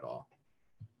matter at all.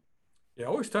 Yeah,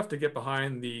 always tough to get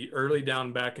behind the early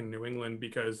down back in New England,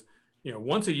 because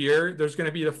once a year there's going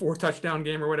to be the 4 touchdown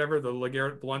game or whatever, the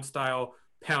LeGarrette Blount style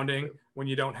pounding when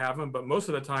you don't have them. But most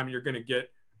of the time you're going to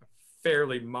get a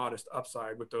fairly modest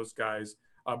upside with those guys.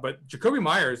 But Jakobi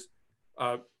Meyers,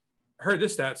 heard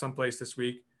this stat someplace this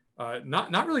week,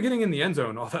 not really getting in the end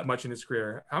zone all that much in his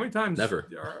career. How many times? Never.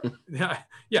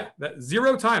 That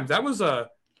 0 times. That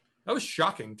was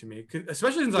shocking to me,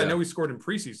 especially since I know he scored in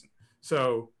preseason.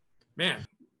 So, man,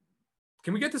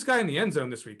 can we get this guy in the end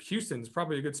zone this week? Houston's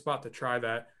probably a good spot to try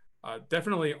that.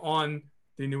 Definitely on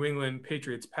the New England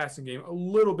Patriots passing game a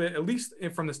little bit, at least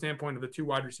from the standpoint of the 2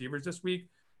 wide receivers this week.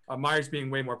 Myers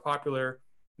being way more popular.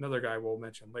 Another guy we'll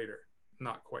mention later,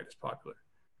 not quite as popular.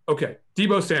 Okay,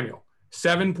 Deebo Samuel,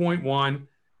 7.1.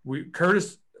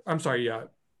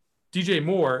 DJ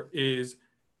Moore is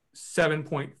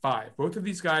 7.5. Both of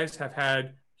these guys have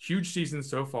had huge seasons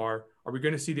so far. Are we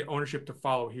going to see the ownership to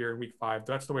follow here in week 5?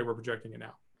 That's the way we're projecting it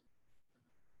now.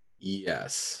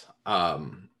 Yes.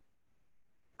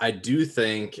 I do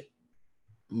think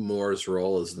Moore's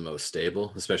role is the most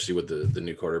stable, especially with the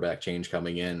new quarterback change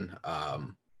coming in. I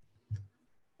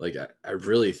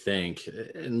really think,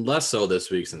 and less so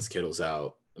this week since Kittle's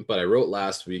out, but I wrote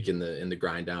last week in the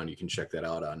grind down. You can check that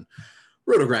out on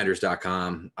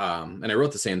rotogrinders.com. And I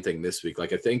wrote the same thing this week.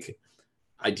 Like, I think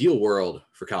ideal world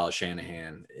for Kyle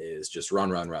Shanahan is just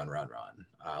run.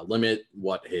 Limit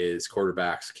what his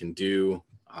quarterbacks can do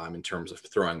in terms of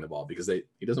throwing the ball, because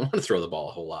he doesn't want to throw the ball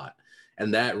a whole lot.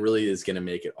 And that really is going to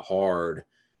make it hard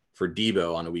for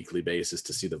Debo on a weekly basis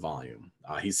to see the volume.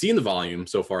 He's seen the volume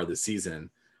so far this season,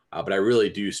 but I really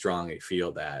do strongly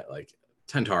feel that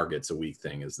 10 targets a week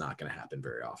thing is not going to happen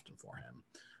very often for him.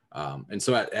 And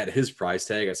so at his price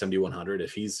tag at 7,100,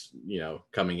 if he's,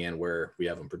 coming in where we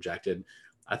have him projected,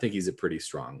 I think he's a pretty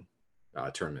strong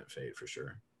tournament fade for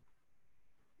sure.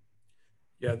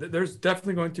 Yeah, there's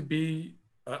definitely going to be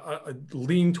a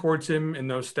lean towards him in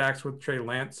those stacks with Trey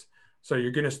Lance. So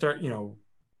you're going to start,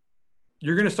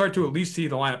 you're going to start to at least see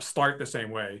the lineup start the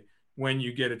same way when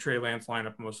you get a Trey Lance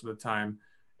lineup most of the time.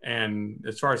 And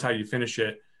as far as how you finish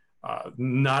it,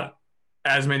 not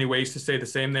as many ways to stay the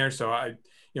same there. So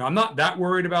I'm not that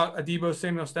worried about a Debo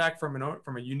Samuel stack from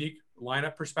a unique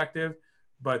lineup perspective.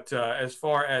 But as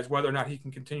far as whether or not he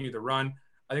can continue the run,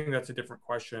 I think that's a different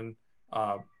question.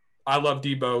 I love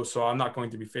Debo, so I'm not going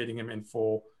to be fading him in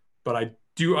full, but I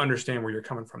do understand where you're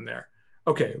coming from there.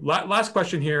 Okay, last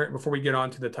question here before we get on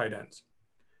to the tight ends.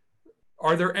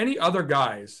 Are there any other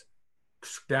guys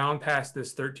down past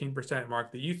this 13%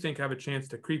 mark that you think have a chance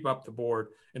to creep up the board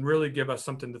and really give us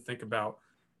something to think about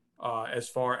as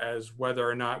far as whether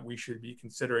or not we should be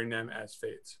considering them as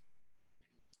fades?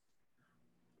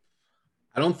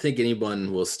 I don't think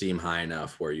anyone will steam high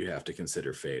enough where you have to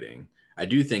consider fading. I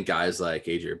do think guys like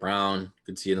AJ Brown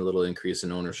could see a little increase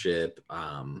in ownership.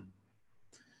 I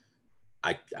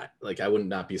would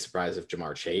not be surprised if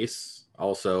Jamar Chase,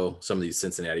 also some of these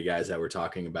Cincinnati guys that we're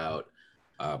talking about,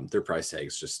 their price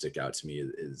tags just stick out to me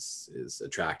is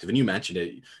attractive. And you mentioned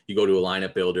it, you go to a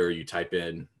lineup builder, you type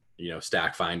in,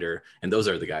 stack finder, and those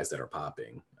are the guys that are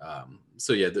popping.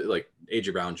 So yeah, like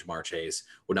AJ Brown, Jamar Chase,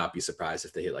 would not be surprised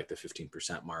if they hit the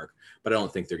 15% mark, but I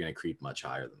don't think they're going to creep much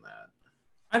higher than that.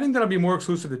 I think that'll be more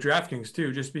exclusive to DraftKings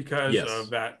too, just because of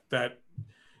that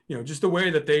just the way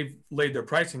that they've laid their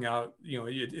pricing out,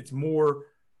 it's more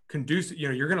conducive.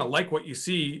 You're going to like what you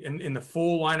see in the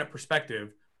full lineup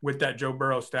perspective with that Joe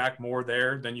Burrow stack more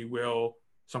there than you will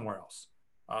somewhere else.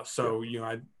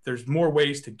 There's more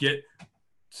ways to get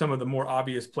some of the more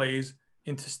obvious plays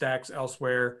into stacks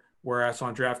elsewhere. Whereas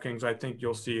on DraftKings, I think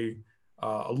you'll see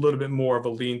a little bit more of a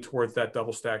lean towards that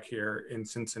double stack here in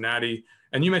Cincinnati.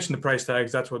 And you mentioned the price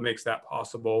tags. That's what makes that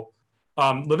possible.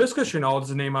 Laviska Shenault is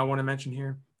a name I want to mention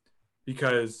here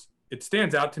because it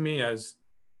stands out to me as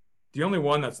the only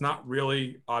one that's not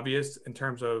really obvious in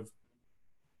terms of,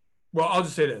 well, I'll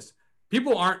just say this.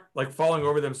 People aren't falling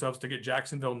over themselves to get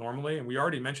Jacksonville normally. And we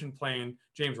already mentioned playing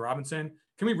James Robinson.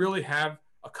 Can we really have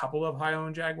a couple of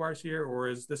high-owned Jaguars here? Or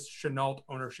is this Shenault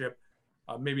ownership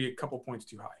maybe a couple points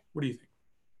too high? What do you think?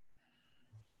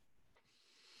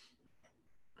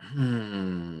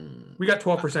 We got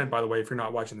 12%, by the way, if you're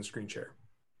not watching the screen share.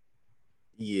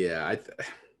 Yeah,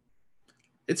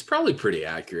 it's probably pretty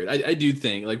accurate. I do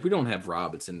think we don't have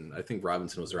Robinson. I think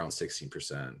Robinson was around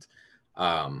 16%.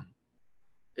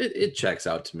 It checks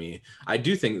out to me. I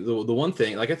do think the one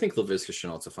thing, I think Laviska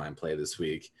Shenault's a fine play this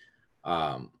week.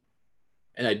 And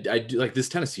I do this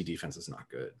Tennessee defense is not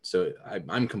good. So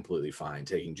I'm completely fine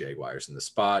taking Jaguars in the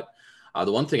spot.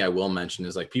 The one thing I will mention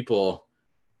is people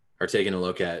are taking a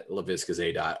look at Laviska's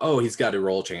ADOT. Oh, he's got a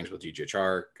roll change with DJ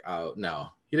Chark. No,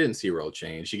 he didn't see roll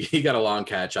change. He got a long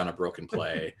catch on a broken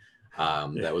play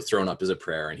that was thrown up as a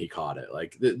prayer, and he caught it.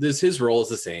 His role is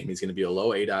the same. He's going to be a low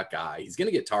ADOT guy. He's going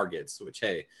to get targets, which,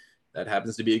 hey, that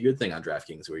happens to be a good thing on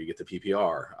DraftKings where you get the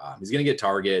PPR. He's going to get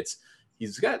targets.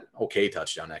 He's got okay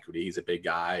touchdown equity. He's a big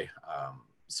guy.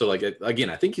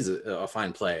 Again, I think he's a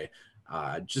fine play.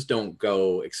 Just don't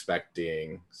go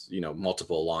expecting,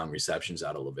 multiple long receptions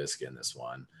out of Laviska in this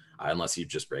one, unless he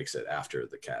just breaks it after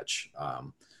the catch.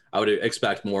 I would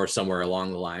expect more somewhere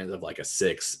along the lines of a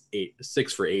 6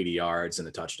 for 80 yards and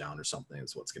a touchdown or something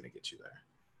is what's going to get you there.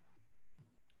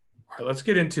 All right, let's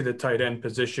get into the tight end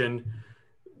position.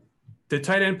 The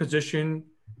tight end position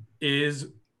is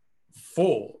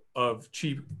full of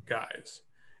cheap guys.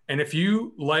 And if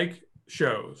you like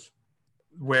shows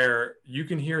where you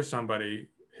can hear somebody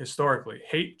historically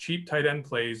hate cheap tight end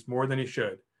plays more than he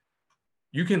should,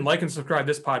 you can like and subscribe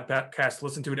this podcast,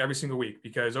 listen to it every single week,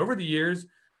 because over the years,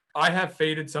 I have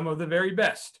faded some of the very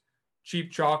best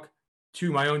cheap chalk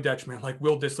to my own detriment, like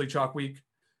Will Dissly chalk week,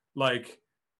 like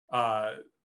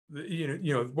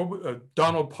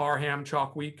Donald Parham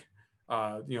chalk week.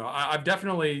 I've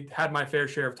definitely had my fair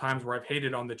share of times where I've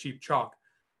hated on the cheap chalk.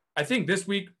 I think this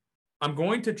week I'm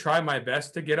going to try my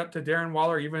best to get up to Darren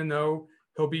Waller, even though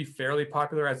he'll be fairly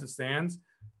popular as it stands.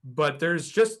 But there's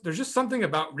just something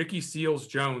about Ricky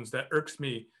Seals-Jones that irks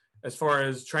me as far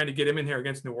as trying to get him in here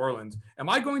against New Orleans. Am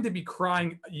I going to be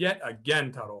crying yet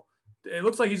again, Tuttle? It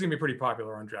looks like he's going to be pretty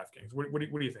popular on DraftKings. What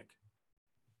do you think?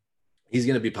 He's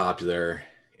going to be popular,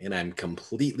 and I'm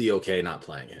completely okay not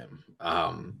playing him.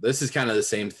 This is kind of the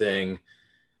same thing.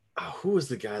 Who was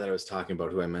the guy that I was talking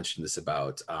about, who I mentioned this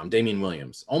about? Damian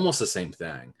Williams. Almost the same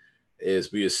thing.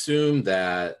 Is we assume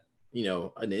that,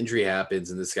 an injury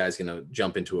happens and this guy's going to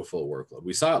jump into a full workload.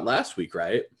 We saw it last week,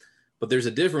 right? But there's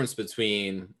a difference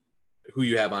between who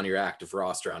you have on your active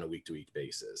roster on a week-to-week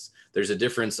basis. There's a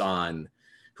difference on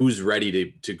who's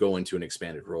ready to go into an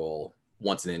expanded role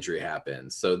once an injury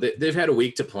happens. So they've had a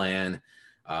week to plan.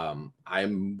 I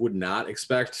would not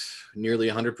expect nearly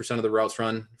 100% of the routes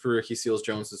run for Ricky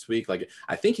Seals-Jones this week. Like,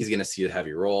 I think he's going to see a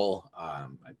heavy roll.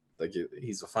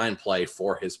 He's a fine play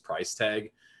for his price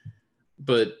tag,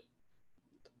 but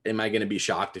am I going to be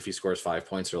shocked if he scores 5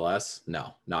 points or less?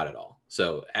 No, not at all.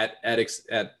 So at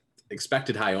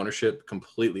expected high ownership,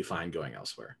 completely fine going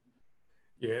elsewhere.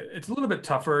 Yeah, it's a little bit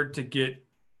tougher to get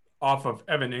off of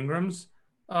Evan Ingram's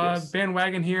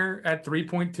bandwagon here at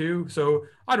 3.2. So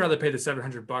I'd rather pay the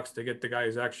 $700 to get the guy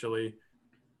who's actually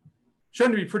shown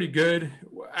to be pretty good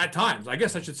at times. I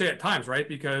guess I should say at times, right?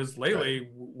 Because lately,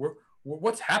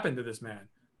 what's happened to this man?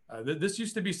 This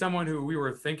used to be someone who we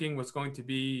were thinking was going to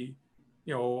be,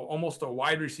 almost a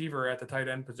wide receiver at the tight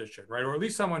end position, right? Or at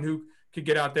least someone who could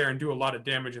get out there and do a lot of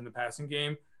damage in the passing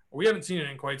game. We haven't seen it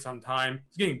in quite some time.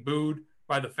 He's getting booed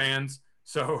by the fans.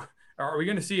 So are we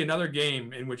going to see another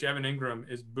game in which Evan Ingram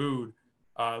is booed,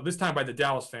 this time by the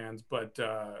Dallas fans, but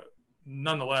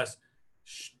nonetheless,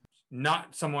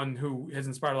 not someone who has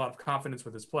inspired a lot of confidence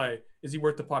with his play? Is he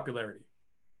worth the popularity?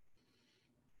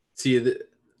 See,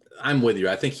 I'm with you.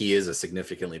 I think he is a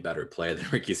significantly better player than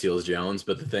Ricky Seals-Jones.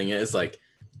 But the thing is,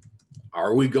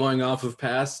 are we going off of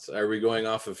past? Are we going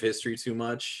off of history too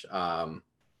much?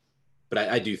 But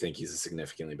I do think he's a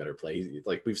significantly better play.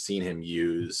 We've seen him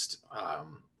used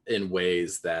in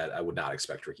ways that I would not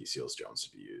expect Ricky Seals-Jones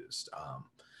to be used.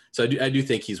 So I do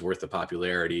think he's worth the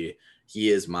popularity. He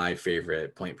is my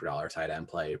favorite point per dollar tight end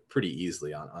play pretty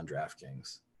easily on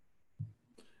DraftKings.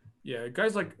 Yeah,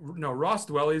 guys like Ross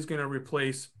Dwelley is going to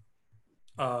replace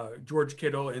George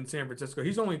Kittle in San Francisco.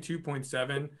 He's only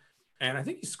 2.7, and I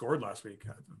think he scored last week.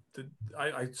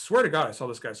 I swear to God, I saw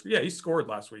this guy. Yeah, he scored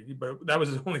last week, but that was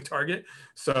his only target.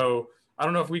 So I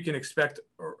don't know if we can expect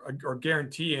or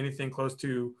guarantee anything close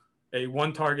to a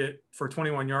one target for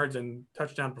 21 yards and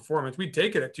touchdown performance. We'd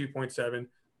take it at 2.7,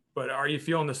 but are you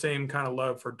feeling the same kind of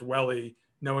love for Dwelley,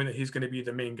 knowing that he's going to be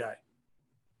the main guy?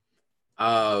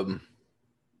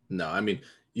 No, I mean,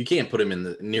 you can't put him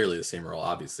in nearly the same role,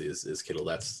 obviously, as Kittle.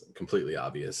 That's completely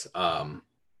obvious.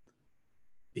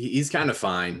 He's kind of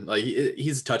fine.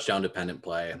 He's a touchdown dependent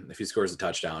play. If he scores a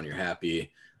touchdown, you're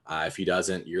happy. If he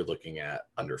doesn't, you're looking at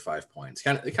under 5 points.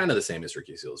 Kind of the same as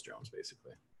Ricky Seals-Jones,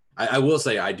 basically. I will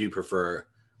say I do prefer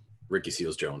Ricky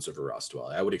Seals-Jones over Ross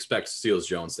Dwelley. I would expect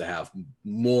Seals-Jones to have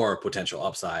more potential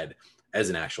upside as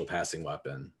an actual passing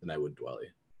weapon than I would Dwelley.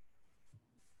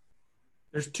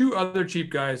 There's two other cheap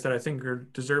guys that I think are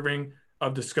deserving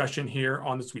of discussion here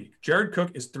on this week. Jared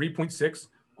Cook is 3.6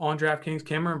 on DraftKings.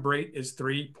 Cameron Brate is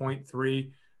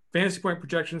 3.3. Fantasy point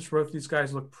projections for both these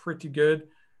guys look pretty good.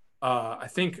 I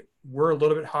think we're a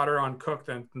little bit hotter on Cook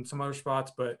than some other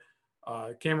spots, but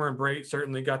Cameron Brate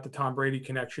certainly got the Tom Brady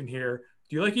connection here.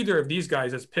 Do you like either of these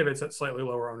guys as pivots at slightly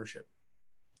lower ownership?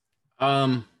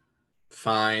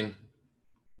 Fine.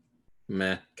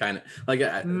 Meh. Kind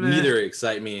of neither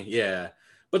excite me. Yeah.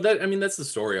 But that's the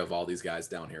story of all these guys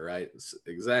down here, right? It's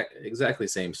exactly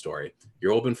same story.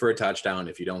 You're open for a touchdown.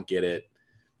 If you don't get it,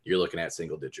 you're looking at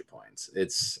single digit points.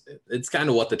 It's kind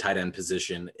of what the tight end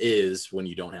position is when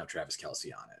you don't have Travis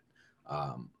Kelce on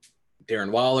it.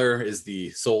 Darren Waller is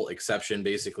the sole exception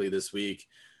basically this week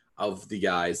of the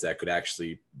guys that could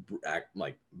actually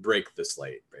break the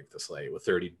slate with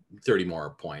 30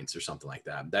 more points or something like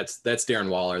that. That's Darren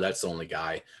Waller. That's the only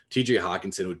guy. TJ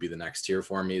Hawkinson would be the next tier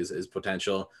for me is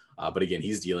potential. But again,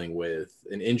 he's dealing with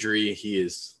an injury.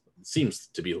 Seems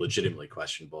to be legitimately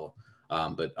questionable.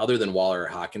 But other than Waller or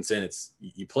Hawkinson, it's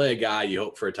you play a guy, you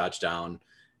hope for a touchdown.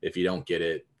 If you don't get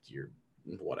it, you're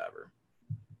whatever.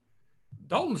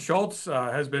 Dalton Schultz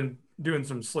has been doing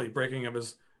some slate breaking of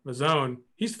his own.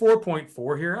 He's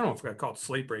 4.4 here. I don't know if I call it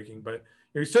slate breaking, but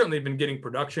he's certainly been getting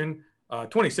production.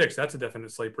 26, that's a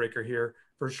definite slate breaker here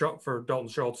for Dalton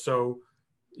Schultz. So,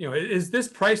 is this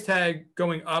price tag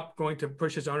going up going to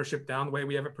push his ownership down the way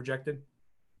we have it projected?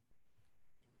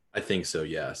 I think so,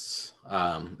 yes.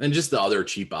 And just the other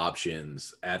cheap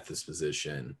options at this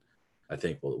position, I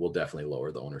think will definitely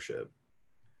lower the ownership.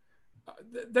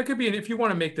 That could be, if you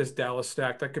want to make this Dallas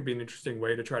stack, that could be an interesting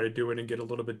way to try to do it and get a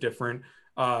little bit different.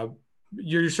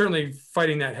 You're certainly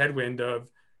fighting that headwind of,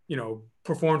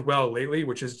 performed well lately,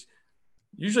 which is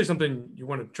usually something you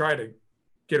want to try to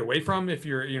get away from. If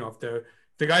you're, if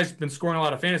the guy's been scoring a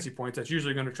lot of fantasy points, that's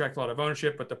usually going to attract a lot of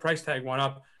ownership, but the price tag went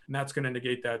up and that's going to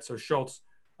negate that. So Schultz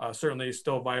certainly is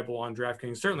still viable on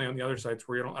DraftKings, certainly on the other sites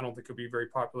where I don't think could be very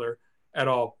popular at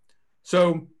all.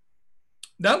 So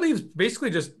that leaves basically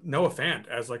just Noah Fant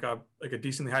as like a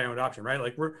decently high owned option, right?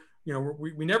 Like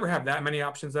we never have that many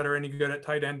options that are any good at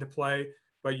tight end to play.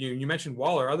 But you mentioned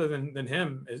Waller. Other than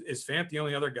him, is Fant the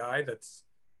only other guy that's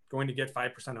going to get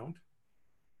 5% owned?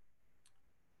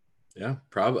 Yeah,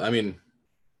 probably. I mean,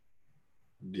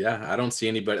 yeah, I don't see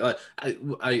anybody.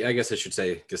 I guess I should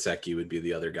say Gesicki would be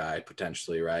the other guy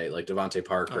potentially, right? Like Devontae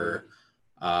Parker.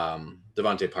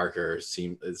 Devontae Parker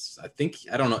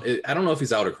I don't know if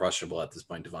he's out or crushable at this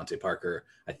point. Devontae Parker,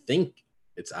 I think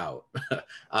it's out.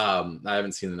 I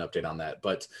haven't seen an update on that,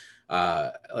 but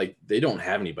they don't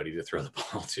have anybody to throw the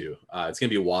ball to. It's gonna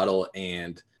be Waddle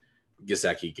and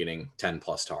Gesicki getting 10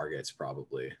 plus targets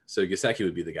probably. So Gesicki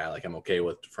would be the guy I'm okay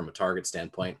with from a target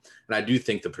standpoint. And I do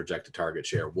think the projected target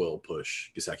share will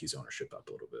push Gesicki's ownership up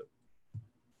a little bit.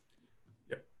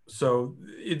 So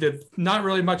not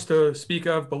really much to speak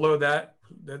of below that.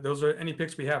 Those are any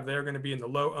picks we have there going to be in the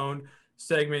low owned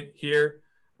segment here.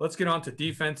 Let's get on to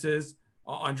defenses.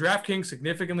 On DraftKings,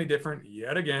 significantly different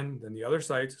yet again than the other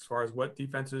sites as far as what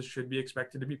defenses should be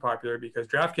expected to be popular, because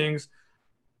DraftKings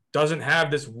doesn't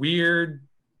have this weird,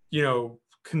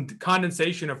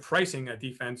 condensation of pricing at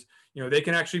defense. They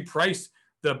can actually price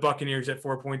the Buccaneers at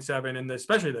 4.7 and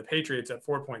especially the Patriots at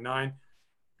 4.9.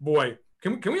 Boy,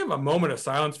 can we have a moment of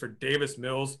silence for Davis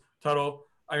Mills, Tuttle?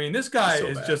 I mean, this guy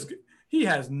he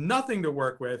has nothing to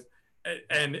work with.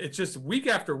 And it's just week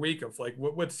after week of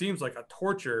what seems like a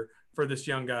torture for this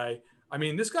young guy. I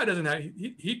mean, this guy doesn't have,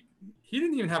 he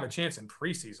didn't even have a chance in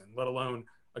preseason, let alone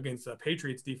against the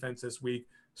Patriots defense this week.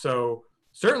 So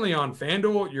certainly on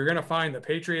FanDuel, you're going to find the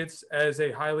Patriots as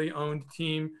a highly owned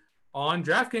team. On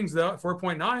DraftKings, though, at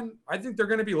 4.9, I think they're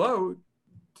going to be low.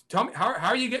 Tell me, how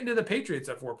are you getting to the Patriots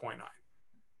at 4.9?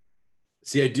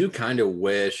 See, I do kind of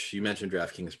wish you mentioned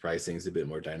DraftKings pricing is a bit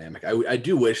more dynamic. I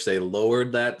do wish they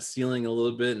lowered that ceiling a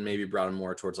little bit and maybe brought them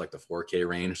more towards the 4K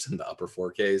range than the upper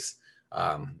 4Ks,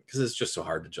 because it's just so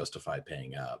hard to justify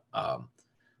paying up.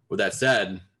 With that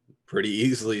said, pretty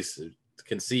easily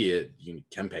can see it. You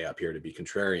can pay up here to be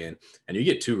contrarian, and you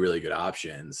get two really good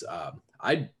options.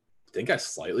 I think I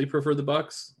slightly prefer the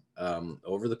Bucs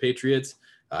over the Patriots.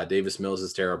 Davis Mills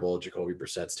is terrible. Jacoby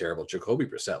Brissett's terrible. Jacoby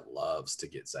Brissett loves to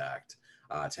get sacked.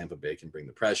 Tampa Bay can bring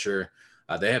the pressure.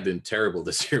 They have been terrible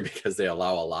this year because they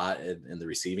allow a lot in the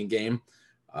receiving game.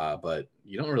 But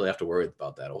you don't really have to worry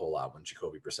about that a whole lot when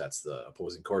Jacoby Brissett's the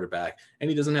opposing quarterback, and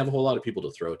he doesn't have a whole lot of people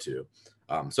to throw to.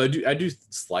 So I do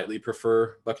slightly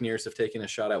prefer Buccaneers have taken a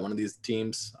shot at one of these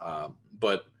teams.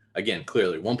 But again,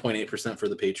 clearly 1.8% for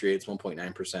the Patriots,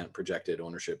 1.9% projected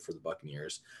ownership for the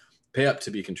Buccaneers. Pay up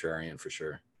to be contrarian for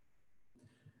sure.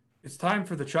 It's time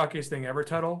for the chalkiest thing ever,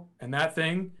 Tuttle, and that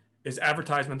thing is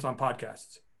advertisements on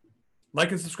podcasts. Like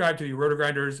and subscribe to the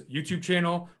RotoGrinders YouTube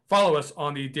channel. Follow us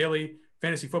on the Daily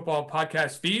Fantasy Football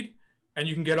Podcast feed, and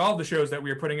you can get all the shows that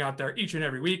we are putting out there each and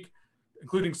every week,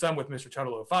 including some with Mr.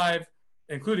 Tuttle 05,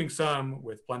 including some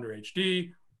with Blender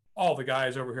HD. All the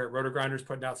guys over here at RotoGrinders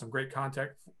putting out some great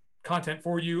content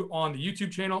for you on the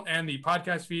YouTube channel and the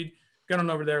podcast feed. Get on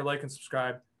over there, like and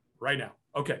subscribe right now.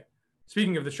 Okay,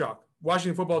 speaking of the chalk,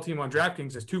 Washington football team on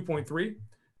DraftKings is 2.3.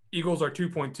 Eagles are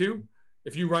 2.2.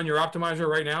 If you run your optimizer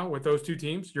right now with those two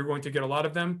teams, you're going to get a lot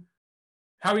of them.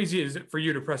 How easy is it for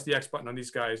you to press the X button on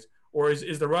these guys? Or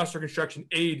is the roster construction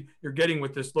aid you're getting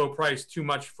with this low price too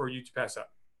much for you to pass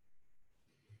up?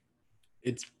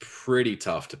 It's pretty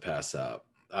tough to pass up.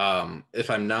 If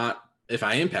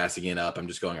I am passing it up, I'm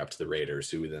just going up to the Raiders,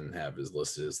 who we then have as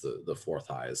listed as the fourth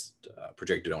highest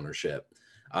projected ownership.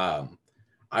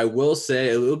 I will say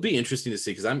it will be interesting to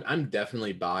see, because I'm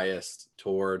definitely biased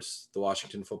towards the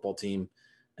Washington football team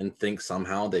and think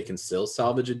somehow they can still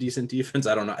salvage a decent defense.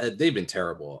 I don't know. They've been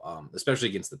terrible, especially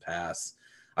against the pass.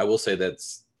 I will say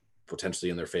that's potentially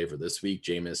in their favor this week.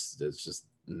 Jameis is just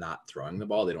not throwing the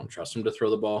ball. They don't trust him to throw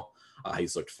the ball.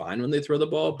 He's looked fine when they throw the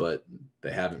ball, but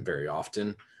they haven't very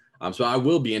often. So I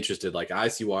will be interested. Like, I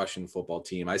see Washington football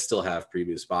team. I still have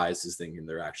previous biases thinking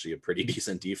they're actually a pretty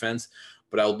decent defense,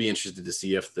 but I'll be interested to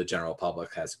see if the general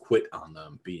public has quit on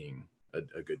them being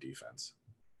a good defense.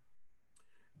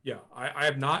 Yeah, I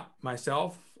have not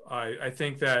myself. I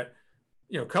think that,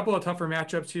 a couple of tougher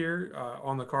matchups here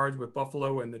on the cards with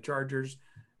Buffalo and the Chargers.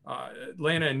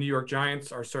 Atlanta and New York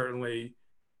Giants are certainly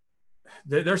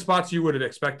they're spots you would have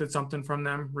expected something from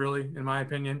them, really, in my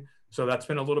opinion. So that's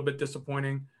been a little bit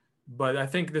disappointing. But I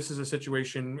think this is a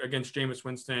situation against Jameis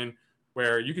Winston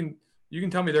where you can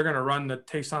tell me they're going to run the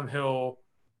Taysom Hill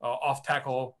off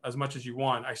tackle as much as you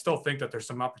want. I still think that there's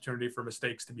some opportunity for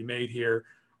mistakes to be made here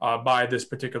by this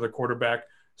particular quarterback.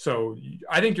 So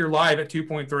I think you're live at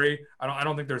 2.3. I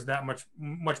don't think there's that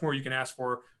much more you can ask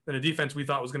for than a defense we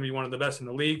thought was going to be one of the best in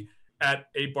the league at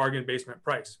a bargain basement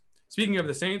price. Speaking of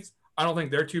the Saints, I don't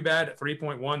think they're too bad at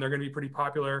 3.1. They're going to be pretty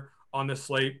popular on this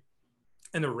slate.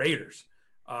 And the Raiders,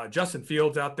 Justin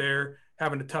Fields out there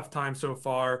having a tough time so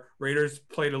far. Raiders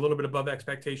played a little bit above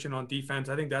expectation on defense.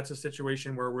 I think that's a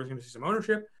situation where we're going to see some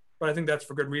ownership, but I think that's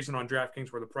for good reason on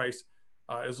DraftKings where the price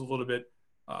is a little bit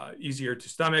easier to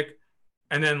stomach.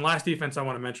 And then last defense I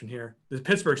want to mention here, the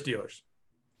Pittsburgh Steelers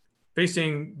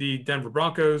facing the Denver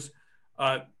Broncos.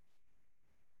 I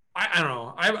don't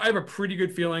know. I have a pretty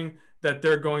good feeling that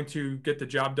they're going to get the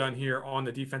job done here on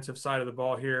the defensive side of the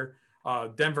ball here.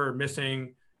 Denver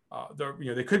missing.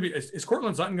 They could be. Is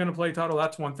Cortland Sutton going to play, Tuttle?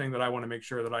 That's one thing that I want to make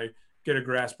sure that I get a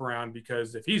grasp around,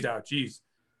 because if he's out, geez.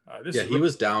 He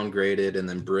was downgraded, and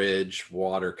then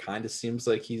Bridgewater kind of seems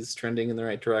like he's trending in the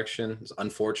right direction,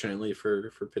 unfortunately for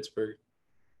Pittsburgh.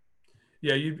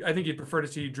 Yeah, I think you'd prefer to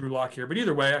see Drew Lock here. But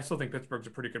either way, I still think Pittsburgh's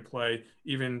a pretty good play,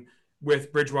 even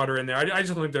with Bridgewater in there. I just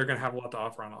don't think they're going to have a lot to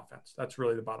offer on offense. That's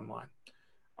really the bottom line.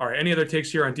 All right, any other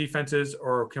takes here on defenses,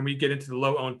 or can we get into the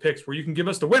low-owned picks where you can give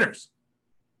us the winners?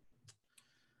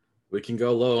 We can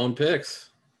go low-owned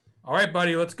picks. All right,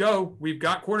 buddy, let's go. We've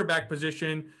got quarterback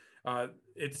position.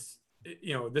 This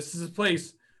is a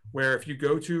place where if you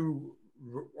go to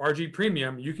RG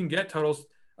Premium, you can get Tuttle's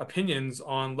opinions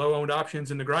on low-owned options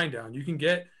in the grind down. You can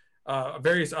get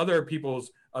various other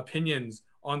people's opinions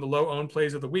on the low-owned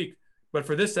plays of the week. But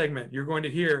for this segment, you're going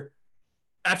to hear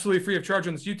absolutely free of charge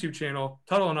on this YouTube channel,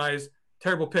 Tuttle and I's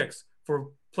terrible picks for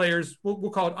players.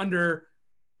 We'll call it under,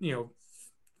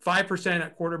 5%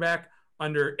 at quarterback,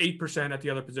 under 8% at the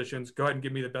other positions. Go ahead and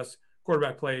give me the best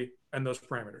quarterback play and those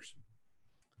parameters.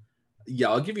 Yeah,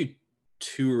 I'll give you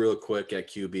two real quick at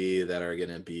QB that are going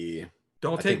to be.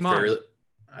 Don't take mine.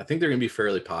 I think they're going to be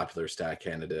fairly popular stack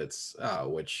candidates,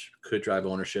 which could drive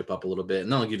ownership up a little bit.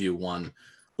 And then I'll give you one a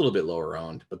little bit lower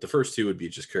owned. But the first two would be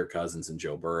just Kirk Cousins and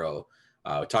Joe Burrow.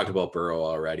 We talked about Burrow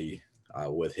already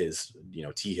with his,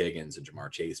 T. Higgins and Jamar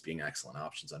Chase being excellent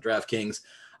options on DraftKings.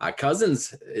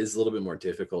 Cousins is a little bit more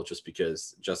difficult just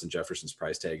because Justin Jefferson's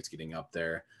price tag is getting up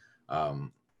there.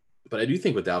 But I do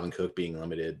think with Dalvin Cook being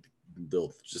limited,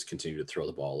 they'll just continue to throw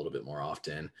the ball a little bit more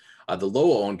often. The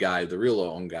low-owned guy, the real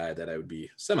low-owned guy that I would be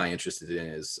semi-interested in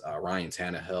is Ryan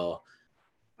Tannehill.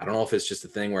 I don't know if it's just a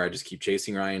thing where I just keep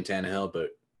chasing Ryan Tannehill, but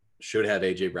should have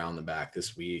A.J. Brown in the back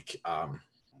this week.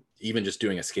 Even just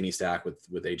doing a skinny stack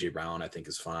with A.J. Brown, I think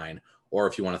is fine. Or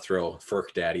if you want to throw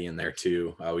Ferk Daddy in there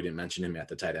too. We didn't mention him at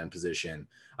the tight end position,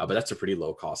 but that's a pretty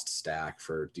low-cost stack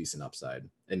for decent upside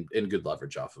and good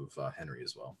leverage off of Henry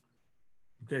as well.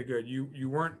 Okay, good. You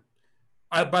weren't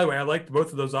 – by the way, I liked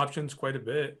both of those options quite a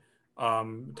bit.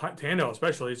 Tannehill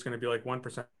especially is going to be like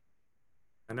 1%.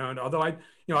 I know, although I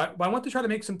want to try to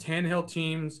make some Tannehill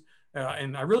teams,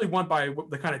 and I really want by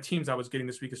the kind of teams I was getting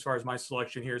this week as far as my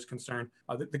selection here is concerned.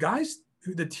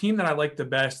 The team that I like the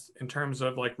best in terms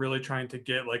of like really trying to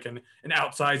get like an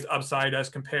outsized upside as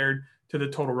compared to the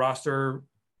total roster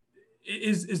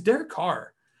is Derek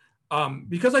Carr,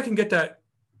 because I can get that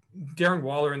Darren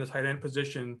Waller in the tight end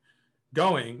position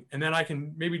going, and then I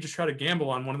can maybe just try to gamble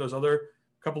on one of those other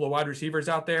couple of wide receivers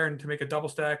out there and to make a double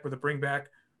stack with a bring back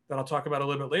that I'll talk about a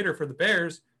little bit later for the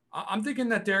Bears. I'm thinking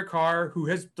that Derek Carr, who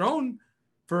has thrown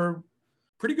for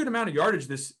pretty good amount of yardage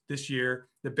this year,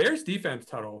 the Bears defense,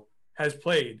 Tuttle, has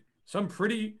played some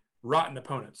pretty rotten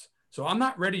opponents. So I'm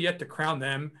not ready yet to crown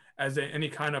them as any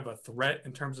kind of a threat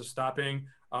in terms of stopping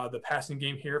the passing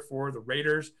game here for the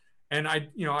Raiders. And I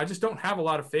just don't have a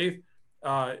lot of faith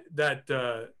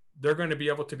that they're going to be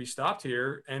able to be stopped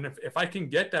here. And if I can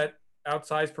get that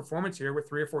outsized performance here with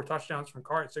 3 or 4 touchdowns from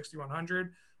Carr at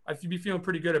 6,100, I'd be feeling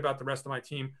pretty good about the rest of my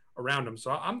team around him.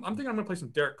 So I'm thinking I'm going to play some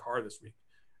Derek Carr this week.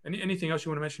 Anything else you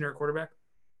want to mention here at quarterback?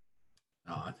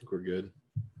 I think we're good.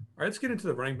 right, let's get into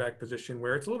the running back position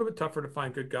where it's a little bit tougher to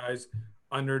find good guys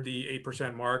under the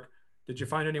 8% mark. Did you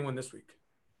find anyone this week?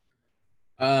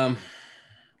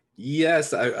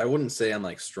 Yes, I wouldn't say I'm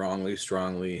like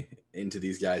strongly into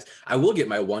these guys. I will get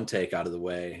my one take out of the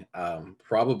way.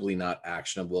 Probably not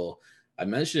actionable. I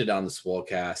mentioned it on the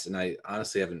Swolecast, and I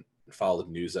honestly haven't followed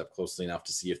the news up closely enough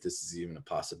to see if this is even a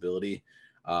possibility.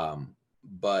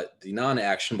 But the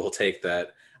non-actionable take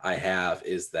that I have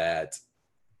is that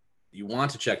you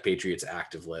want to check Patriots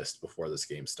active list before this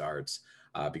game starts,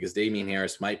 because Damien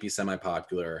Harris might be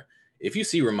semi-popular. If you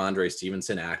see Ramondre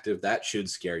Stevenson active, that should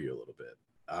scare you a little bit.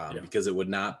 Because it would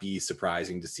not be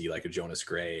surprising to see like a Jonas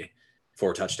Gray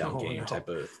 4-touchdown game type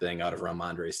of thing out of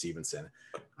Ramondre Stevenson.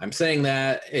 I'm saying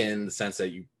that in the sense that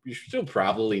you're still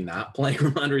probably not playing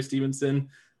Ramondre Stevenson,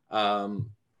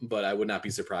 but I would not be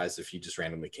surprised if he just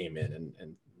randomly came in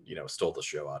and stole the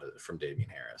show out from Damien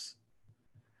Harris.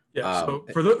 Yeah. So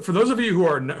for those of you who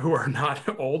are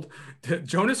not old,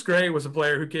 Jonas Gray was a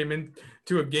player who came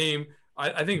into a game.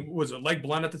 I think was it Leg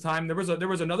Blunt at the time. There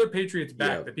was another Patriots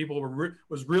back that people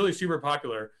was really super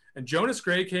popular, and Jonas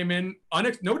Gray came in.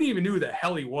 Nobody even knew who the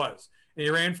hell he was, and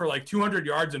he ran for like 200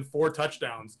 yards and 4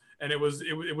 touchdowns. And it was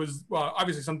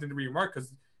obviously something to be remarked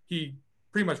because he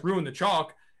pretty much ruined the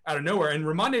chalk out of nowhere. And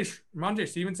Ramondre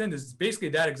Stevenson is basically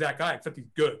that exact guy, except he's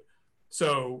good.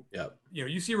 So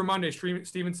you see Ramondre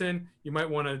Stevenson, you might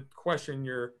want to question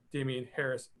your Damien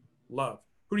Harris love.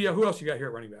 Who else you got here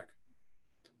at running back?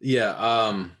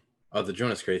 Yeah. The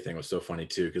Jonas Gray thing was so funny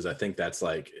too, because I think that's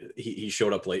like he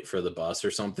showed up late for the bus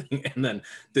or something and then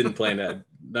didn't play in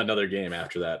another game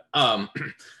after that.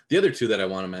 The other two that I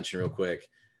want to mention real quick.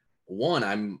 One,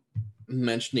 I'm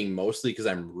mentioning mostly because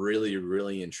I'm really,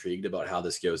 really intrigued about how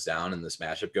this goes down and this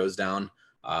matchup goes down.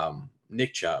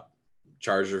 Nick Chubb,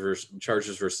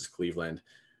 Chargers versus Cleveland.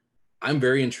 I'm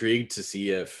very intrigued to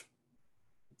see if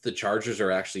the Chargers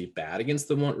are actually bad against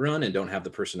the run and don't have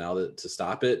the personnel to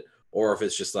stop it, or if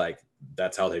it's just like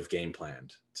that's how they've game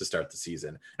planned to start the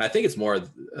season. And I think it's more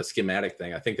a schematic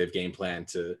thing. I think they've game planned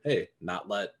to, hey, not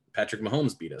let Patrick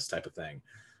Mahomes beat us type of thing,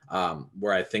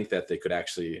 where I think that they could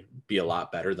actually be a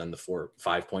lot better than the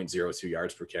 5.02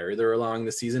 yards per carry they're allowing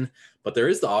this season. But there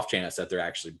is the off chance that they're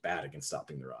actually bad against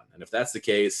stopping the run. And if that's the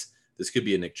case, this could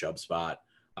be a Nick Chubb spot.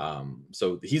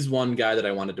 So he's one guy that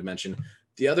I wanted to mention.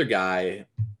 The other guy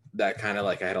that kind of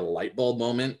like I had a light bulb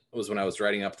moment was when I was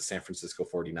writing up the San Francisco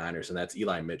 49ers, and that's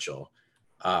Eli Mitchell.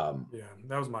 Yeah,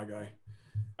 that was my guy.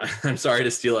 I'm sorry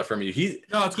to steal it from you. He's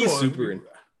cool.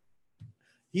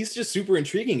 He's just super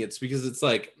intriguing. It's because it's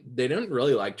like they didn't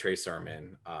really like Trey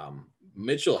Sermon.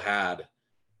 Mitchell had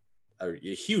a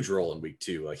huge role in week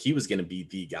 2. Like he was going to be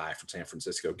the guy for San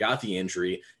Francisco, got the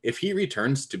injury. If he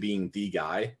returns to being the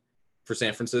guy for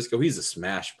San Francisco, he's a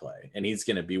smash play, and he's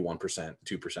going to be 1%, 2%,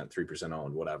 3%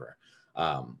 owned, whatever.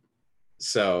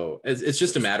 So it's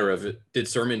just a matter of, did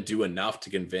Sermon do enough to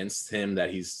convince him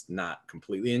that he's not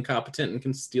completely incompetent and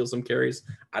can steal some carries?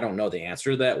 I don't know the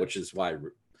answer to that, which is why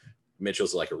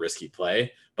Mitchell's like a risky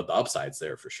play, but the upside's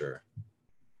there for sure.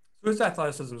 His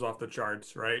athleticism's off the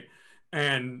charts, right?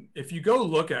 And if you go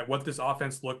look at what this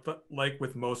offense looked like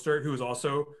with Mostert, who is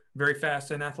also very fast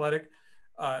and athletic,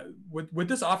 what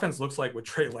this offense looks like with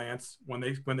Trey Lance when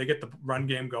they get the run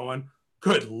game going,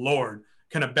 good Lord,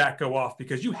 can a back go off?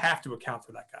 Because you have to account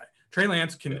for that guy. Trey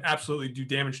Lance can absolutely do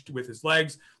damage with his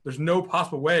legs. There's no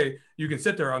possible way you can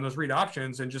sit there on those read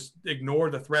options and just ignore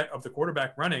the threat of the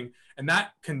quarterback running. And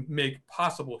that can make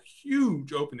possible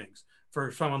huge openings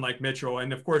for someone like Mitchell.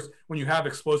 And of course, when you have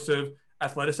explosive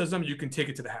athleticism, you can take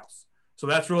it to the house. So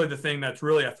that's really the thing that's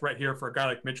really a threat here for a guy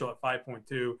like Mitchell at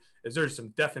 5.2 is there's some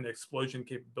definite explosion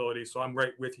capability. So I'm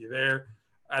right with you there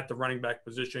at the running back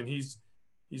position. He's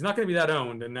not going to be that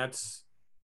owned, and that's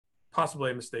possibly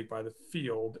a mistake by the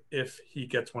field if he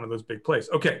gets one of those big plays.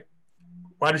 Okay,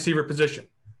 wide receiver position.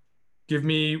 Give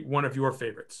me one of your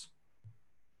favorites.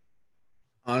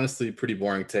 Honestly, pretty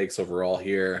boring takes overall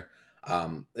here.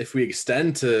 If we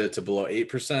extend to below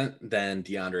 8%, then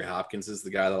DeAndre Hopkins is the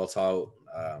guy that I'll talk.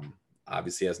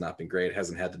 Obviously has not been great,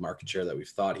 hasn't had the market share that we've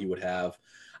thought he would have,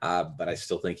 but I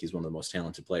still think he's one of the most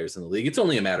talented players in the league. It's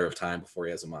only a matter of time before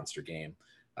he has a monster game.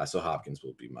 So Hopkins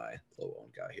will be my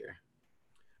low-owned guy here.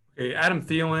 Okay, Adam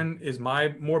Thielen is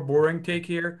my more boring take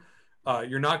here.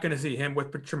 You're not going to see him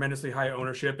with tremendously high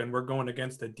ownership, and we're going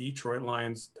against the Detroit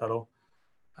Lions, Tuttle.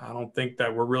 I don't think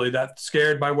that we're really that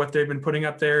scared by what they've been putting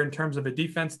up there in terms of a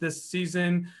defense this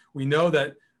season. We know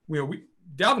that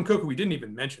Dalvin Cook, we didn't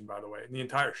even mention, by the way, in the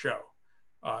entire show.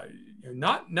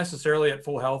 Not necessarily at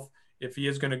full health. If he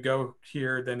is going to go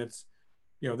here, then it's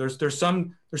there's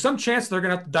some chance they're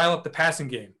going to have to dial up the passing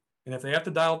game And if they have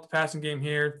to dial up the passing game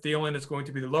here, Thielen is going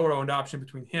to be the lower owned option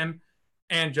between him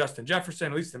and Justin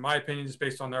Jefferson, at least in my opinion, just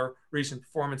based on their recent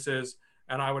performances.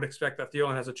 And I would expect that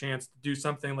Thielen has a chance to do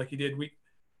something like he did week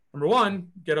number 1,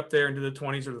 get up there into the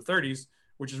 20s or the 30s,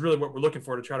 which is really what we're looking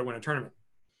for to try to win a tournament.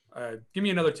 Give me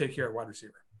another take here at wide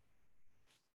receiver.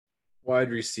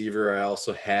 Wide receiver, I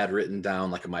also had written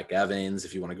down like a Mike Evans,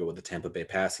 if you want to go with the Tampa Bay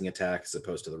passing attack as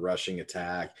opposed to the rushing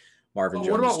attack. Marvin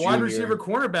Jones What about Jr. wide receiver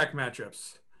cornerback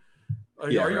matchups?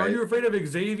 Are you afraid of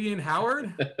Xavier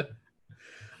Howard?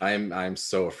 I'm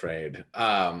so afraid.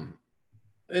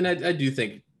 And I do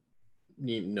think,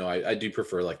 I do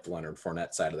prefer like the Leonard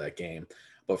Fournette side of that game.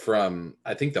 But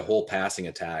I think the whole passing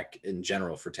attack in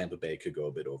general for Tampa Bay could go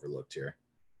a bit overlooked here.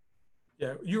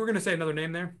 Yeah, you were going to say another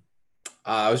name there?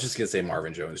 I was just going to say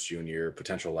Marvin Jones Jr.,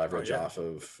 potential leverage off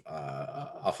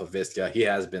of Vista. He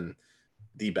has been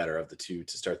the better of the two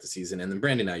to start the season. And then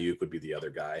Brandon Ayuk would be the other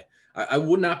guy. I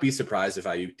would not be surprised if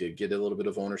Ayuk did get a little bit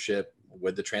of ownership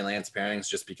with the Trey Lance pairings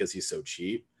just because he's so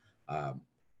cheap.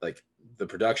 Like the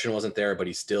production wasn't there, but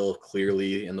he's still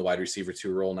clearly in the wide receiver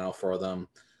 2 role now for them.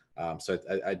 So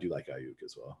I do like Ayuk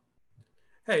as well.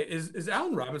 Hey, is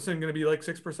Allen Robinson going to be like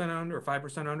 6% owned or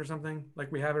 5% owned or something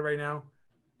like we have it right now?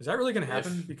 Is that really going to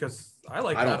happen? Because I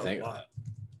don't think a lot.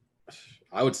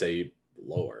 I would say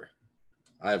lower.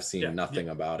 I have seen nothing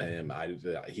about him.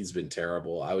 He's been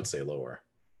terrible. I would say lower.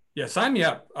 Yeah, sign me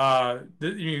up.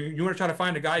 You want to try to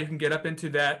find a guy who can get up into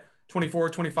that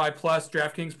 24, 25 plus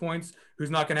DraftKings points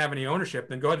who's not going to have any ownership,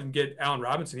 then go ahead and get Allen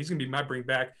Robinson. He's going to be my bring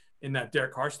back in that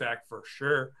Derek Carr stack for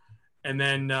sure. And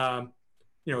then,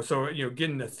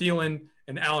 getting the Thielen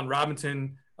and Allen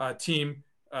Robinson team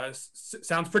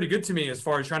sounds pretty good to me as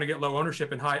far as trying to get low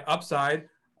ownership and high upside.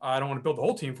 I don't want to build the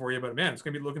whole team for you, but man, it's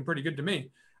going to be looking pretty good to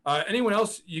me. Anyone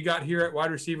else you got here at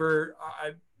wide receiver?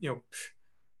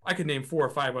 I could name 4 or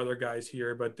 5 other guys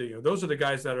here, but those are the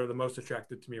guys that are the most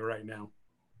attractive to me right now.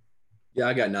 Yeah,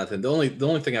 I got nothing. The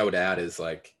only thing I would add is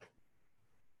like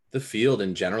the field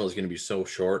in general is going to be so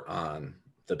short on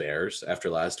the Bears after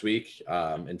last week,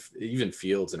 and even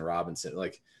Fields and Robinson.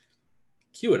 Like,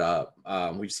 cue it up.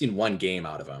 We've seen one game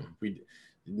out of him.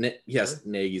 Yes,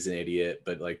 Nagy's an idiot,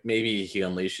 but like maybe he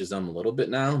unleashes them a little bit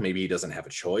now. Maybe he doesn't have a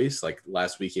choice. Like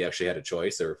last week, he actually had a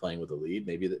choice. They were playing with a lead.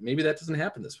 Maybe that doesn't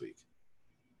happen this week.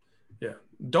 Yeah,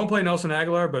 don't play Nelson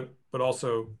Aguilar, but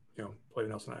also play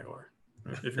Nelson Aguilar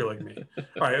if you're like me.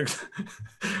 All right,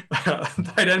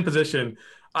 tight end position.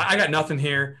 I got nothing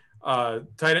here.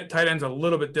 Tight end's a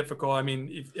little bit difficult. I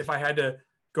mean, if I had to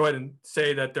go ahead and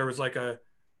say that there was like a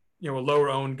lower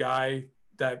owned guy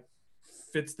that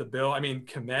fits the bill. I mean,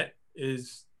 Kmet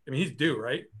he's due,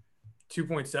 right?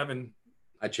 2.7.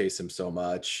 I chase him so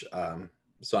much.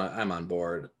 So I'm on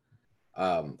board.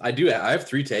 I have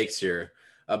 3 takes here,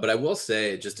 but I will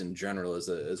say just in general as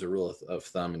a rule of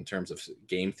thumb in terms of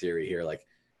game theory here, like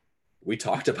we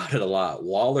talked about it a lot.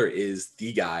 Waller is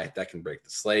the guy that can break the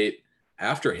slate.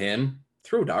 After him,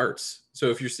 throw darts. So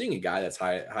if you're seeing a guy that's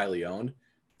highly owned,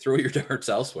 throw your darts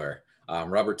elsewhere.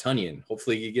 Robert Tonyan,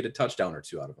 hopefully you get a touchdown or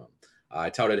 2 out of him. I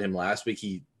touted him last week.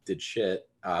 He did shit,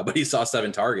 but he saw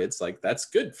 7 targets. Like that's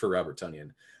good for Robert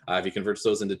Tonyan. If he converts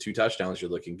those into 2 touchdowns,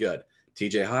 you're looking good.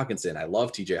 TJ Hawkinson. I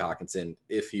love TJ Hawkinson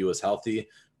if he was healthy.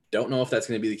 Don't know if that's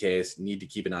going to be the case. Need to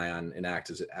keep an eye on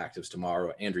actives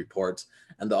tomorrow and reports.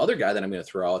 And the other guy that I'm going to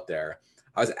throw out there,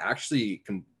 I was actually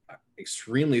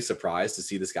extremely surprised to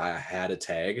see this guy I had a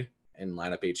tag in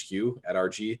lineup HQ at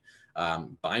RG.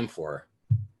 Buy him for.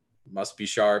 Must be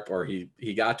sharp, or he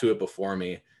got to it before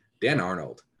me. Dan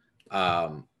Arnold.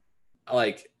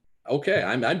 Okay,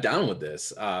 I'm down with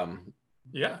this.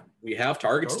 Yeah, we have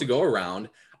targets to go around.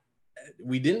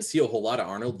 We didn't see a whole lot of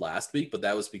Arnold last week, but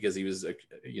that was because he was,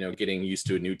 getting used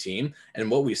to a new team.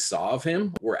 And what we saw of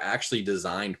him were actually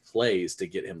designed plays to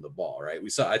get him the ball, right? We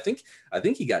saw, I think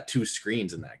he got 2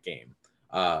 screens in that game.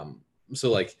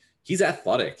 So like he's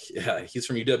athletic. Yeah, he's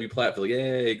from UW Platteville.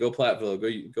 Yay, go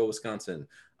Platteville, go Wisconsin.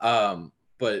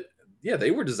 But yeah,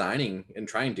 they were designing and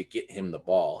trying to get him the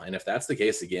ball. And if that's the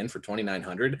case again for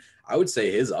 2,900, I would say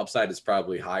his upside is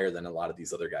probably higher than a lot of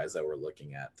these other guys that we're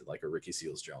looking at, like a Ricky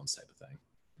Seals-Jones type of thing.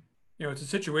 It's a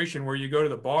situation where you go to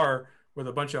the bar with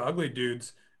a bunch of ugly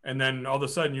dudes, and then all of a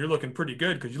sudden you're looking pretty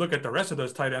good because you look at the rest of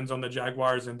those tight ends on the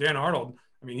Jaguars and Dan Arnold.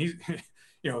 I mean, he's,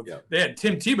 They had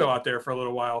Tim Tebow out there for a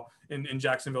little while in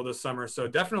Jacksonville this summer. So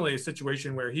definitely a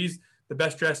situation where he's the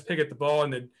best dressed pig at the ball in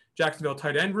the Jacksonville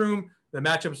tight end room. The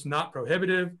matchup's not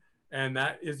prohibitive, and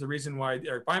that is the reason why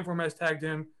Eric Beinform has tagged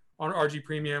him on RG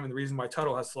Premium and the reason why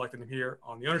Tuttle has selected him here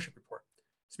on the ownership report.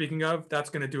 Speaking of, that's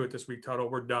going to do it this week, Tuttle.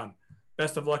 We're done.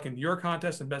 Best of luck in your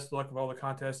contest and best of luck of all the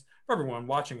contests for everyone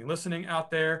watching and listening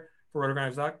out there. For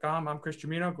RotoGrinders.com, I'm Chris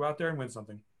Jimino. Go out there and win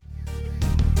something.